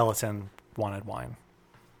skeleton wanted wine.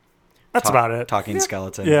 That's about it. Talking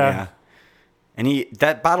skeleton. Yeah. And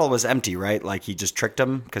that bottle was empty, right? Like he just tricked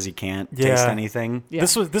him because he can't taste Yeah. anything. Yeah.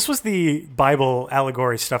 This was the Bible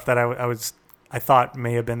allegory stuff that I thought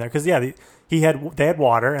may have been there because they had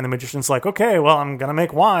water and the magician's like, okay, well I'm gonna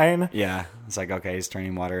make wine, Yeah. It's like, okay, he's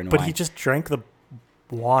turning water into but wine. he just drank the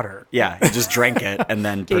water. Yeah, he just drank it and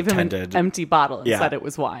then gave him pretended an empty bottle and Yeah. said it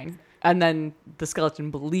was wine. And then the skeleton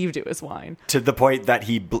believed it was wine. to the point that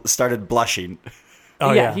he started blushing.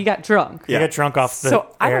 Oh yeah, He got drunk. He got drunk off the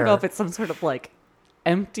So I don't know air. if it's some sort of like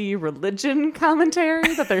empty religion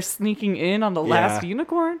commentary that they're sneaking in on the last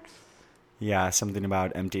unicorn. Yeah, something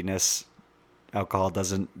about emptiness. Alcohol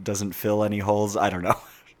doesn't fill any holes. I don't know.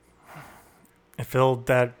 It filled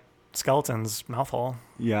that skeleton's mouth hole.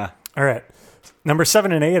 Yeah. All right. Number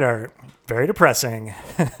 7 and 8 are very depressing.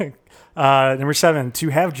 Number 7, to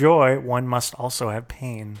have joy, one must also have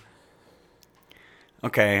pain.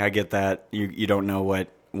 Okay, I get that. You don't know what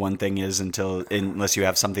one thing is unless you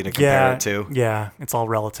have something to compare it to. Yeah, it's all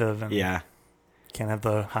relative. And Yeah. can't have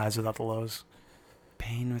the highs without the lows.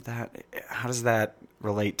 Pain with that. How does that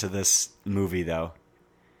relate to this movie, though?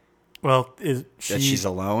 Well, That she's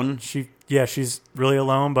alone? She's really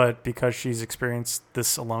alone, but because she's experienced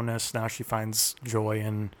this aloneness, now she finds joy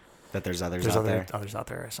in That there's others out there? others out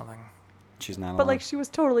there or something. She's not alone. But like she was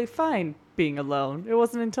totally fine being alone. It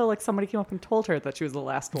wasn't until like somebody came up and told her that she was the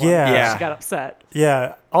last one. Yeah. that Yeah. She got upset.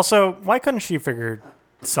 Yeah. Also, why couldn't she figure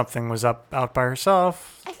something was out by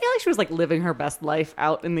herself? I feel like she was like living her best life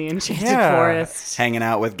out in the enchanted Yeah. forest. Hanging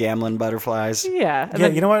out with gambling butterflies. Yeah. And Yeah,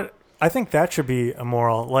 then- you know what? I think that should be a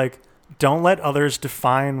moral. Like, don't let others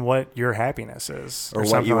define what your happiness is. Or what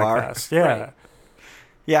something you like are. that. Yeah. Right.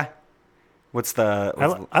 Yeah. What's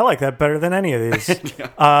the... I like that better than any of these.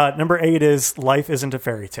 Number 8 is life isn't a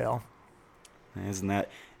fairy tale. Isn't that...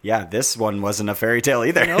 Yeah, this one wasn't a fairy tale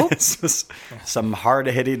either. Nope. This was some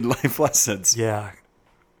hard-hitting life lessons. Yeah.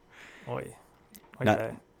 Oy. Not-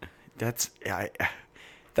 Okay. That's...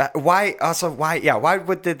 Why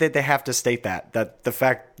did they have to state that the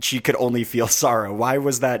fact she could only feel sorrow? Why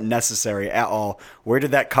was that necessary at all? Where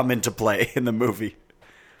did that come into play in the movie?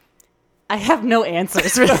 I have no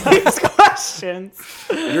answers for these questions.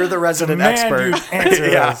 You're the resident Man, expert. you answer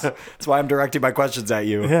Yeah, this. that's why I'm directing my questions at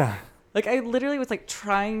you. Yeah. Like I literally was like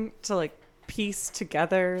trying to like piece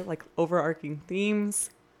together like overarching themes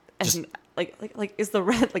and Just- like is the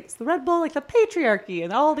Red Bull like the patriarchy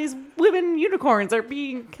and all these women unicorns are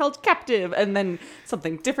being held captive, and then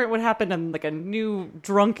something different would happen and like a new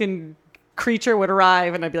drunken creature would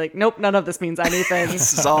arrive and I'd be like, nope, none of this means anything.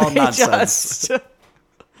 This is all nonsense. Just-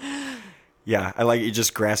 Yeah, I like you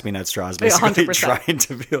just grasping at straws, basically 100%. trying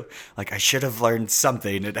to feel like I should have learned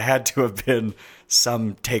something. It had to have been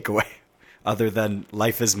some takeaway other than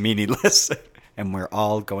life is meaningless and we're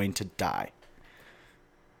all going to die.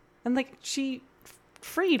 And like she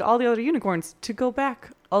freed all the other unicorns to go back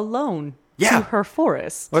alone Yeah. to her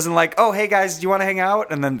forest. Wasn't like, oh, hey guys, do you want to hang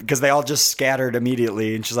out? And then because they all just scattered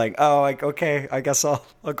immediately, and she's like, oh, like okay, I guess I'll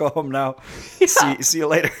go home now. See you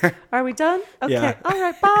later. Are we done? Okay. Yeah. All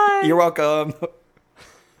right. Bye. You're welcome.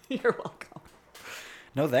 You're welcome.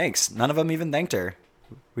 No thanks. None of them even thanked her.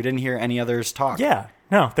 We didn't hear any others talk. Yeah.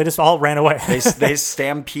 No, they just all ran away. They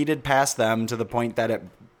stampeded past them to the point that it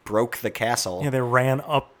broke the castle. Yeah, they ran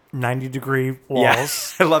up 90-degree Yeah.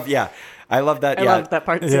 walls. I love that. I yeah. loved that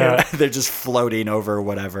part too. Yeah. They're just floating over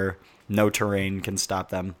whatever. No terrain can stop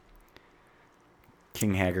them.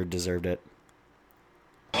 King Haggard deserved it.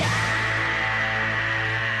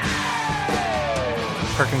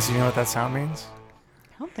 Perkins, do you know what that sound means?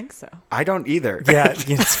 I don't think so. I don't either. Yeah,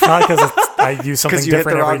 it's probably because I use something 'Cause you hit the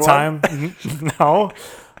different every wrong time. No.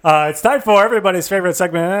 It's time for everybody's favorite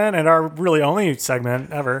segment and our really only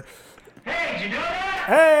segment ever. Hey, did you know that?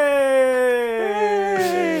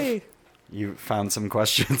 Hey! You found some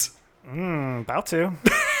questions. About to.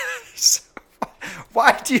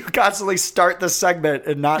 Why do you constantly start the segment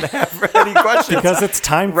and not have any questions? Because it's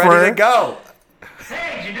time ready for... to go.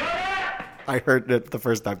 Hey, did you know that? I heard it the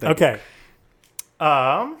first time. Thank you. Okay.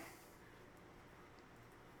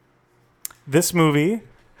 This movie,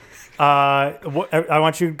 I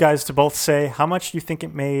want you guys to both say how much you think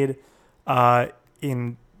it made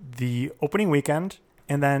in the opening weekend,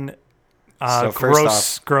 and then So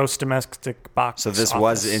first gross domestic box. So this office.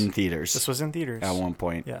 was in theaters. This was in theaters at one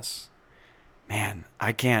point. Yes. Man,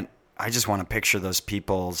 I can't. I just want to picture those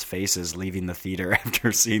people's faces leaving the theater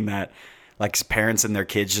after seeing that. Like parents and their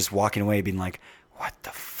kids just walking away being like, what the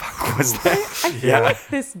fuck was that? I feel like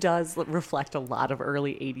this does reflect a lot of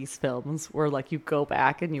early 80s films where like you go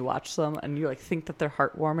back and you watch them and you like think that they're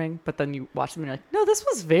heartwarming, but then you watch them and you're like, no, this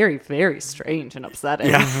was very, very strange and upsetting.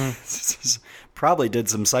 Yeah. Probably did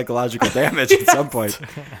some psychological damage at some point.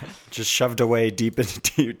 Just shoved away deep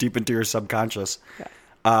into your subconscious. Yeah.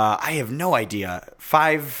 I have no idea.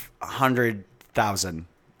 500,000.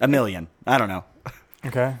 A million. I don't know.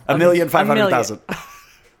 Okay. 1,500,000.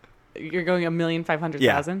 You're going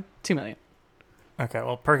 1,500,000? 2 million. Okay.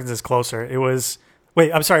 Well, Perkins is closer. It was.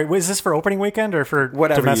 Wait, I'm sorry. Was this for opening weekend or for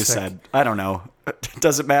Whatever domestic? you said. I don't know.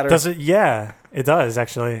 Does it matter? Does it? Yeah, it does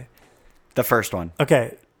actually. The first one.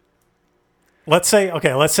 Okay. Let's say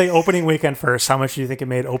opening weekend first. How much do you think it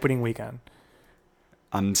made opening weekend?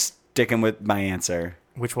 I'm sticking with my answer.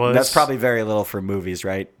 which was That's probably very little for movies,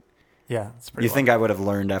 right? yeah. It's pretty You low. think I would have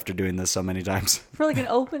learned after doing this so many times? For like an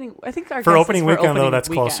opening, I think our For guess is opening weekend, though, opening that's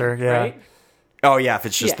weekend, closer, yeah. Right? Oh yeah, if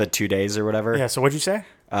it's just Yeah. the 2 days or whatever. Yeah. So what'd you say?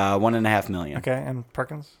 1.5 million. Okay, and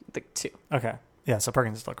Perkins. The 2. Okay. Yeah. So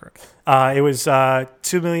Perkins is still correct. It was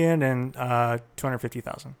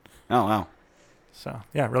 2,250,000. Oh wow. So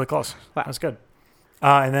yeah, really close. Wow. That was good.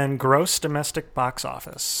 And then gross domestic box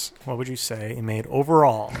office. What would you say it made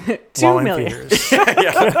overall? 2 while in million. theaters?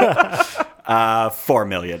 4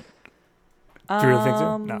 million. Do you really think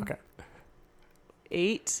so? No. Okay.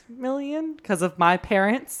 8 million because of my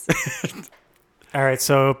parents. All right.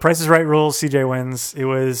 So Price is Right rules. CJ wins. It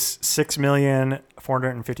was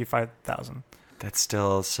 6,455,000. That's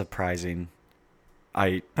still surprising.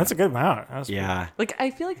 That's a good amount. That was Yeah. Like,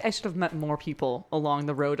 I feel like I should have met more people along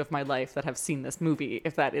the road of my life that have seen this movie,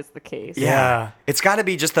 if that is the case. Yeah. It's got to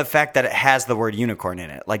be just the fact that it has the word unicorn in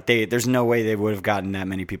it. Like there's no way they would have gotten that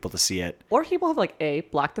many people to see it. Or people have, like, A,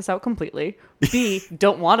 blocked this out completely, B,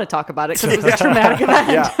 don't want to talk about it because it was a traumatic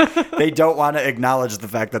event. Yeah. They don't want to acknowledge the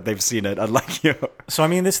fact that they've seen it, unlike you. So I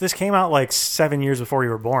mean, this came out like 7 years before you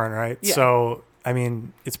were born, right? Yeah. So I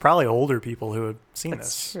mean, it's probably older people who have seen That's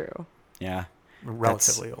this. true. Yeah.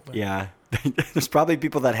 Relatively older. Yeah. There's probably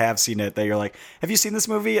people that have seen it that you're like, have you seen this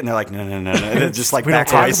movie? And they're like, no. And it's just like We don't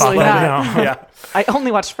talk backwards. about Absolutely that not. now. Yeah. I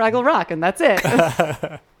only watched Fraggle Rock, and that's it.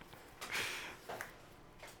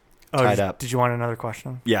 Tied up. Did you want another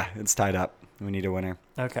question? Yeah. It's tied up. We need a winner.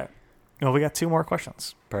 Okay. Well, we got 2 more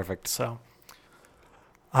questions. Perfect. So,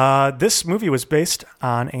 this movie was based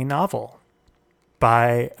on a novel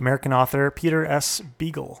by American author Peter S.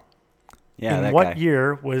 Beagle. Yeah. In that what guy.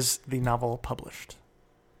 year was the novel published?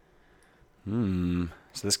 So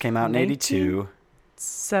this came out in 19? 82.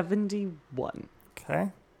 71. Okay.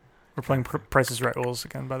 We're playing Price is Right rules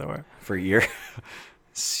again, by the way. For a year.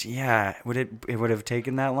 Yeah. It would have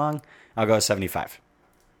taken that long? I'll go 75.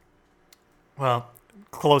 Well,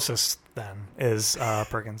 closest then is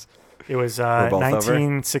Perkins. It was We're both over?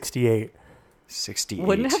 1968. 68.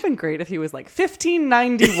 Wouldn't it have been great if he was like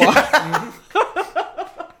 1591?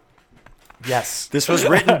 Yes. This was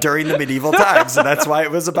written during the medieval times, and that's why it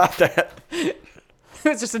was about that. It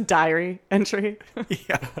was just a diary entry.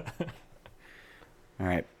 Yeah. All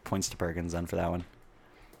right. Points to Perkins then for that one.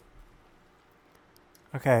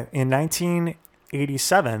 Okay. In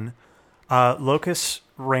 1987, Locus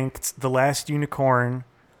ranked The Last Unicorn.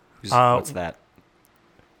 What's that?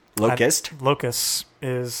 Locust? Locus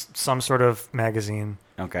is some sort of magazine.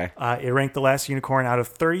 Okay. It ranked The Last Unicorn out of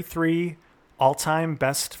 33 all-time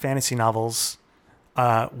best fantasy novels.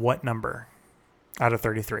 What number out of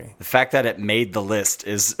 33? The fact that it made the list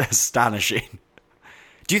is astonishing.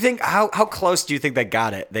 Do you think how close do you think they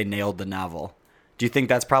got it? They nailed the novel. Do you think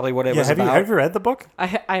that's probably what it was Have about? you read the book? I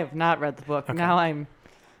have not read the book. Now I'm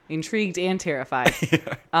intrigued and terrified.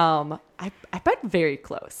 I bet very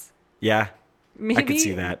close. Yeah. Maybe, I could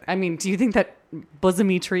see that. I mean, do you think that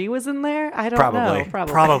Bosomy Tree was in there? I don't Probably. know.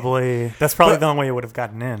 Probably. Probably. That's probably the only way it would have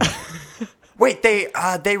gotten in. Wait,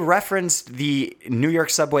 they referenced the New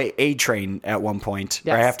York subway A train at one point.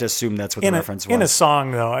 Yes. Or I have to assume that's what in the a, reference was. in a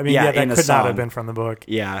song, though. I mean, Yeah, yeah, that in a could not song. have been from the book.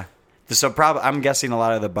 Yeah. So I'm guessing a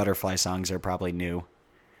lot of the Butterfly songs are probably new.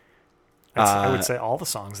 I would say all the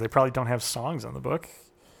songs. They probably don't have songs on the book.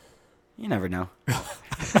 You never know.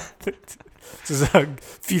 This is a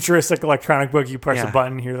futuristic electronic book. You press Yeah. a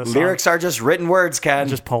button, hear the song. Lyrics are just written words, Ken.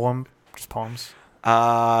 Just poems.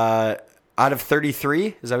 Out of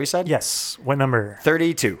 33, is that what you said? Yes. What number?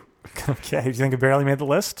 32. Okay. Do you think it barely made the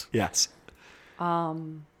list? Yes.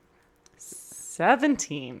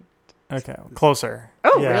 17. Okay. Closer.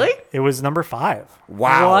 Oh, really? It was number 5.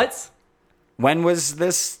 Wow. What? When was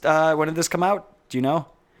this? When did this come out? Do you know?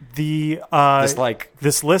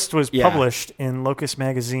 This list was Yeah. published in Locus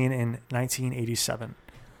magazine in 1987.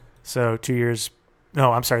 So 2 years.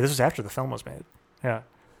 No, I'm sorry. This was after the film was made. Yeah.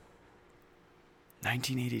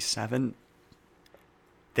 1987.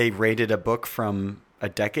 They rated a book from a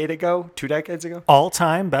decade ago, 2 decades ago.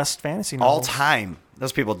 All-time best fantasy All novels. time.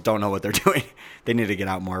 Those people don't know what they're doing. They need to get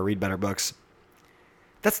out more, read better books.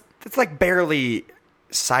 That's like barely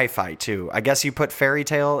sci-fi too. I guess you put fairy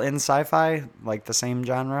tale in sci-fi, like the same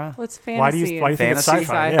genre. What's fantasy? Why do you think it's Fantasy? sci-fi?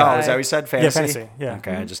 Sci-fi. Yeah. Oh, is that what you said? Fantasy? Yeah, fantasy. Yeah.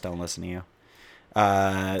 Okay, I just don't listen to you.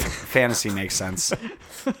 Fantasy makes sense.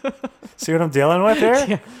 See what I'm dealing with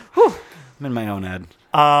here? I'm in my own head.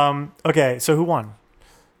 Okay, so who won?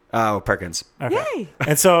 Oh, Perkins. Okay. Yay.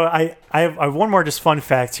 And so I have one more just fun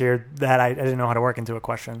fact here that I didn't know how to work into a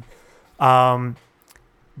question.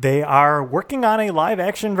 They are working on a live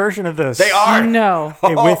action version of this. They are. No.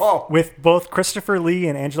 Hey, with both Christopher Lee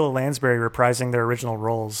and Angela Lansbury reprising their original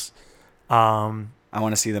roles. I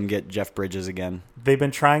want to see them get Jeff Bridges again. They've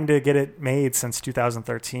been trying to get it made since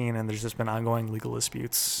 2013, and there's just been ongoing legal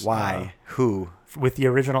disputes. Why? Who? With the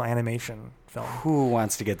original animation film. Who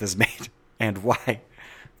wants to get this made? And why?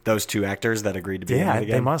 Those two actors that agreed to be in Yeah, it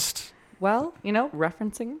again? they must. Well,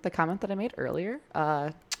 referencing the comment that I made earlier,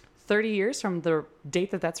 30 years from the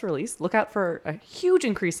date that that's released, look out for a huge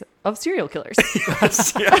increase of serial killers.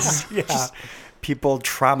 Yes. Yeah. Just people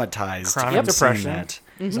traumatized Chronic from seeing depression that.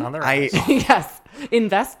 is on their rise. Yes.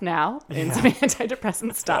 Invest now in some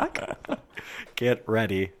antidepressant stock. Get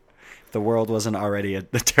ready. The world wasn't already a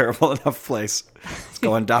terrible enough place. It's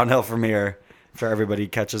going downhill from here. For everybody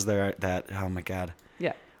catches that. Oh my God.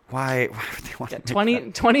 Yeah. Why would they want to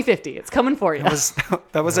make 2050. It's coming for you.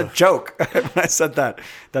 that was a joke when I said that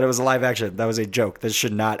it was a live action. That was a joke. This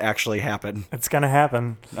should not actually happen. It's gonna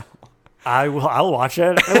happen. I'll watch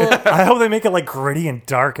it. I hope they make it like gritty and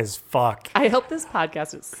dark as fuck. I hope this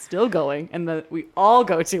podcast is still going and that we all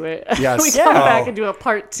go to it. Yes. We come Yeah. back and do a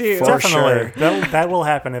part 2. For Definitely. sure. That will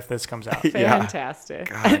happen if this comes out. Yeah.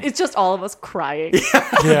 Fantastic. It's just all of us crying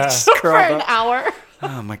Yeah. for Curled an up. hour.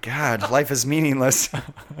 Oh my God, life is meaningless.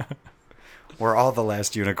 We're all the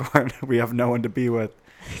last unicorn. We have no one to be with.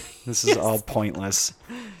 This is all pointless.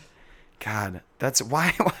 God, that's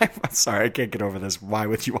why. I'm sorry, I can't get over this. Why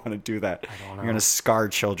would you want to do that? You're going to scar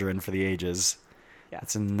children for the ages. Yeah.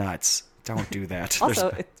 That's nuts. Don't do that.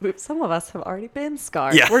 Also, some of us have already been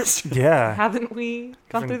scarred. Yes. Yeah. Haven't we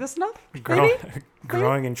gone through this enough? Grow- Maybe?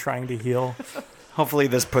 growing and trying to heal. Hopefully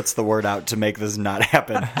this puts the word out to make this not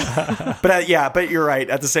happen. But you're right.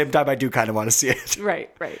 At the same time, I do kind of want to see it.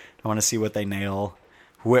 Right. I want to see what they nail.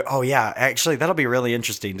 Oh, yeah. Actually, that'll be really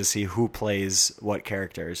interesting to see who plays what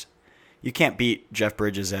characters. You can't beat Jeff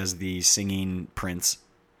Bridges as the singing prince.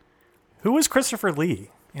 Who was Christopher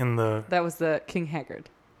Lee in the? That was the King Haggard.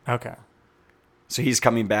 Okay. So he's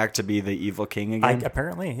coming back to be the evil king again?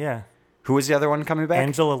 Apparently, yeah. Who was the other one coming back?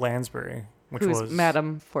 Angela Lansbury, which Who's was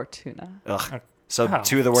Madame Fortuna. Ugh. So Oh.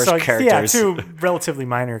 two of the worst So, characters. Yeah, two relatively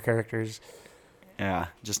minor characters. Yeah,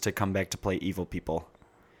 just to come back to play evil people.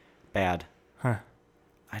 Bad. Huh.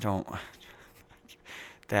 I don't...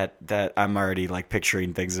 That I'm already like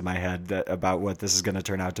picturing things in my head about what this is going to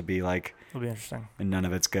turn out to be like, It'll be interesting. and none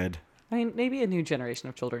of it's good. I mean, maybe a new generation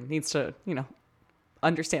of children needs to,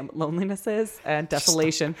 understand what loneliness is and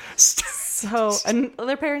desolation. So, and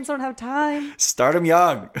their parents don't have time Start them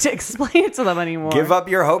young. to explain it to them anymore. Give up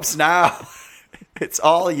your hopes now. It's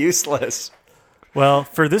all useless. Well,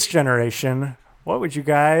 for this generation, what would you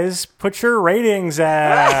guys put your ratings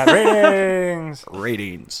at?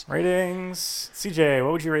 Ratings. CJ,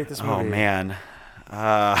 what would you rate this movie? Oh man.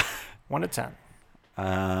 1 to 10.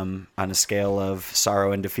 On a scale of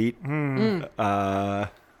sorrow and defeat, I'm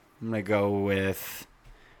gonna go with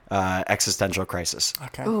existential crisis,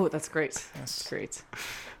 Okay. Oh, that's great. That's great.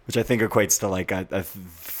 which I think equates to like a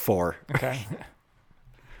 4. Okay.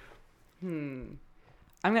 I'm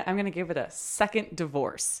gonna give it a second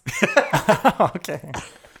divorce. Okay.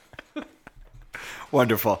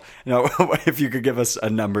 Wonderful. If you could give us a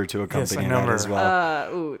number to accompany that number. as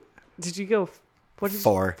well. Ooh, did you go? What did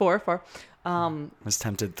 4. 4. I was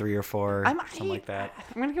tempted 3 or 4, something like that.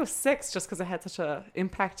 I'm gonna go 6 just because it had such a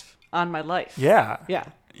impact on my life. Yeah. Yeah.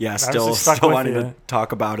 Yeah, was still just stuck with wanting you. to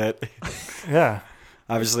talk about it. Yeah.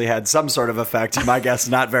 Obviously had some sort of effect. My guess,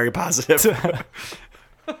 not very positive.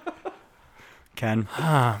 Ken?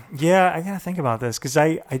 Yeah, I gotta think about this because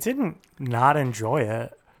I didn't not enjoy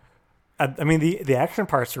it. I mean, the action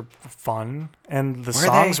parts were fun and the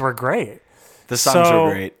songs they? were great. The songs So-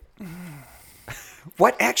 were great.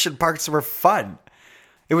 What action parts were fun?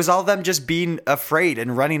 It was all them just being afraid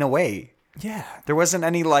and running away. Yeah. There wasn't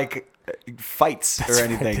any like fights or That's right,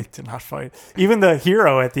 anything. They did not fight. Even the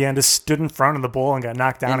hero at the end just stood in front of the bull and got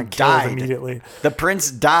knocked down and killed died. immediately. The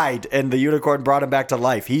prince died and the unicorn brought him back to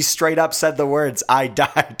life. He straight up said the words, "I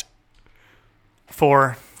died."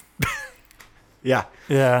 4. Yeah,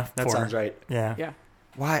 Yeah. that 4. sounds right. Yeah. Yeah.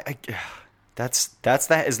 Why? That's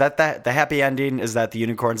that. Is that the happy ending? Is that the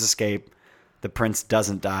unicorns escape? The prince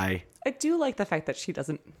doesn't die. I do like the fact that she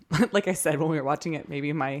doesn't, like I said when we were watching it,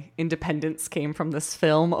 maybe my independence came from this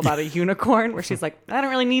film about a unicorn where she's like, I don't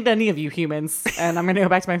really need any of you humans and I'm going to go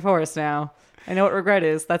back to my forest now. I know what regret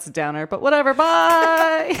is. That's a downer, but whatever.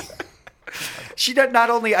 Bye. She did not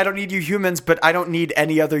only I don't need you humans, but I don't need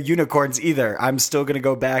any other unicorns either. I'm still going to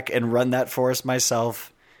go back and run that forest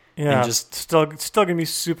myself. Yeah. And just- still gonna be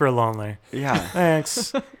super lonely. Yeah.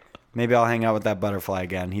 Thanks. Maybe I'll hang out with that butterfly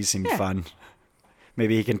again. He seemed fun.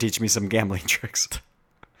 Maybe he can teach me some gambling tricks.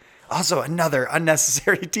 Also, another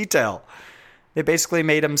unnecessary detail. They basically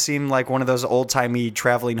made him seem like one of those old-timey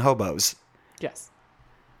traveling hobos. Yes.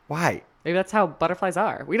 Why? Maybe that's how butterflies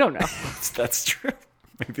are. We don't know. That's true.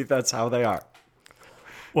 Maybe that's how they are.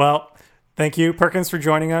 Well, thank you, Perkins, for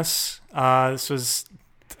joining us. This was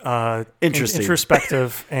Interesting.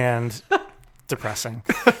 introspective and depressing.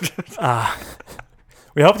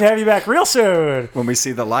 We hope to have you back real soon. When we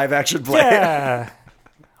see the live-action play. Yeah.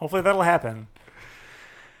 Hopefully that'll happen.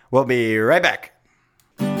 We'll be right back.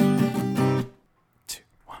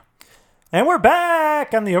 And we're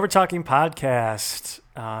back on the Overtalking podcast.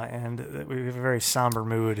 And we have a very somber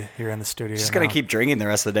mood here in the studio. Just going to now. keep drinking the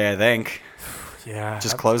rest of the day, I think. Yeah.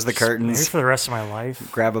 Just close the curtains. Maybe for the rest of my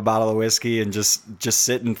life. Grab a bottle of whiskey and just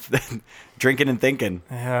sit and drinking and thinking.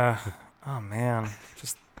 Yeah. Oh, man.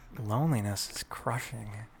 Just loneliness is crushing.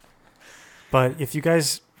 But if you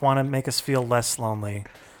guys want to make us feel less lonely,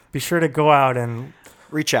 be sure to go out and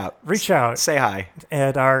Reach out. Say hi.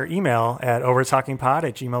 at our email at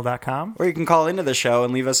overtalkingpod@gmail.com. Or you can call into the show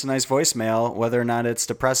and leave us a nice voicemail, whether or not it's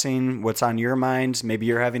depressing, what's on your mind. Maybe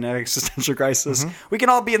you're having an existential crisis. We can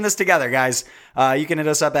all be in this together, guys. You can hit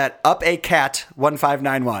us up at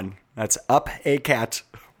upacat1591. That's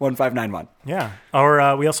upacat1591. Yeah.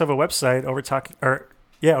 Or we also have a website,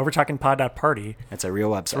 overtalkingpod.party. That's a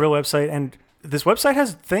real website. It's a real website. And this website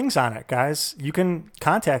has things on it, guys. You can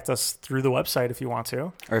contact us through the website if you want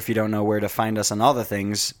to. Or if you don't know where to find us on all the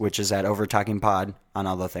things, which is at Overtalking Pod on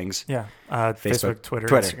all the things. Yeah. Facebook, Twitter,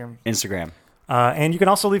 Instagram. And you can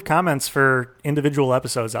also leave comments for individual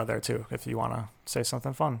episodes out there, too, if you want to say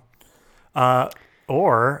something fun.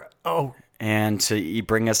 And to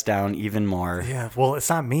bring us down even more. Yeah, well, it's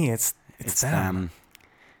not me. It's them.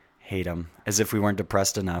 Hate them. As if we weren't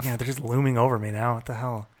depressed enough. Yeah, they're just looming over me now. What the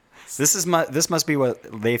hell? This must be what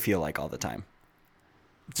they feel like all the time.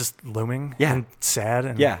 Just looming? Yeah. And sad?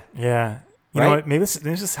 And, Yeah. Yeah. You know what? Maybe this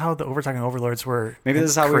is how the Overtalking Overlords were Maybe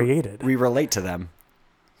this is how created. we relate to them.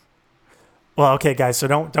 Well, okay, guys. So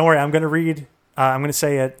don't worry. I'm going to read. I'm going to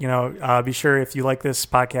say it. Be sure if you like this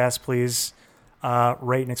podcast, please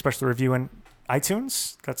rate and express the review in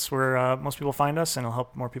iTunes. That's where most people find us, and it'll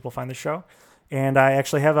help more people find the show. And I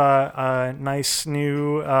actually have a nice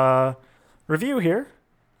new review here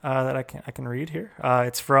that I can read here.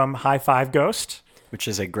 It's from High Five Ghost, which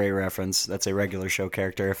is a great reference. That's a regular show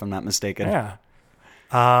character, if I'm not mistaken. Yeah.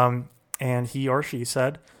 And he or she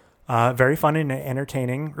said, very fun and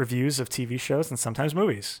entertaining reviews of TV shows and sometimes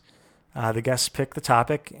movies. The guests pick the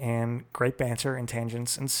topic and great banter and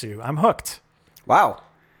tangents ensue. I'm hooked. Wow.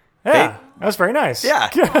 Yeah, that was very nice. Yeah.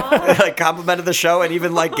 They complimented the show and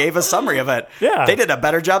even gave a summary of it. Yeah. They did a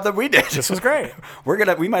better job than we did. This was great.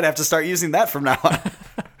 We might have to start using that from now on.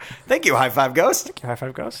 Thank you, High Five Ghost. Thank you, High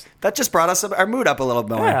Five Ghost. That just brought our mood up a little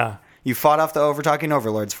more. Yeah. You fought off the Overtalking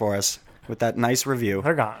Overlords for us with that nice review.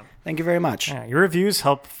 They're gone. Thank you very much. Yeah, your reviews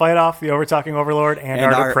help fight off the Overtalking Overlord and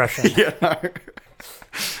our depression. Yeah,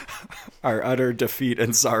 our utter defeat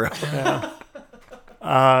and sorrow. Yeah.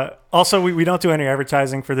 Also, we don't do any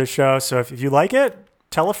advertising for this show, so if you like it,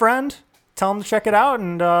 tell a friend, tell them to check it out,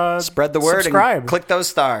 and spread the word subscribe. And click those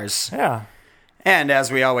stars. Yeah. And as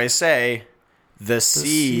we always say, the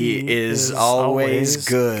sea is always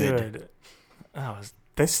good. Oh,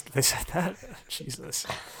 they said that? Jesus.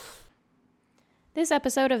 This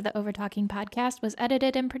episode of the Overtalking podcast was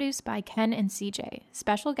edited and produced by Ken and CJ.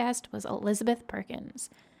 Special guest was Elizabeth Perkins.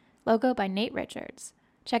 Logo by Nate Richards.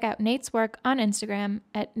 Check out Nate's work on Instagram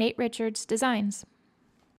at Nate Richards Designs.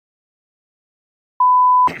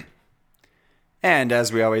 And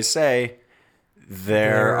as we always say,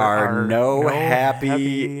 there are no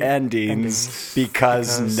happy endings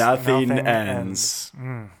because nothing ends.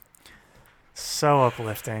 So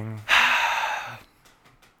uplifting.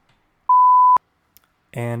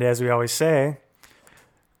 And as we always say,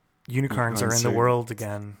 unicorns are in the world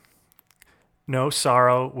again. No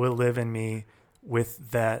sorrow will live in me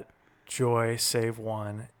with that joy save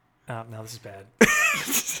one. No, this is bad.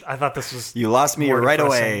 I thought this was... You lost me right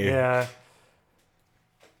away. Yeah.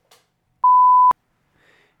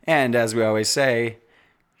 And as we always say,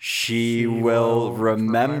 she will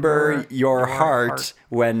remember your heart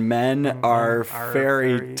when men are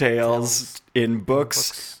fairy tales in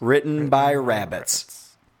books written by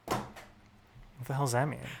rabbits. What the hell does that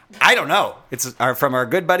mean? I don't know. It's from our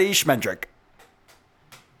good buddy Schmendrick.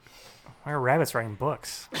 Why are rabbits writing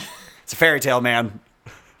books? It's a fairy tale, man.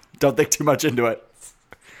 Don't think too much into it.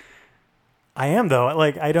 I am, though.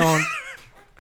 I don't...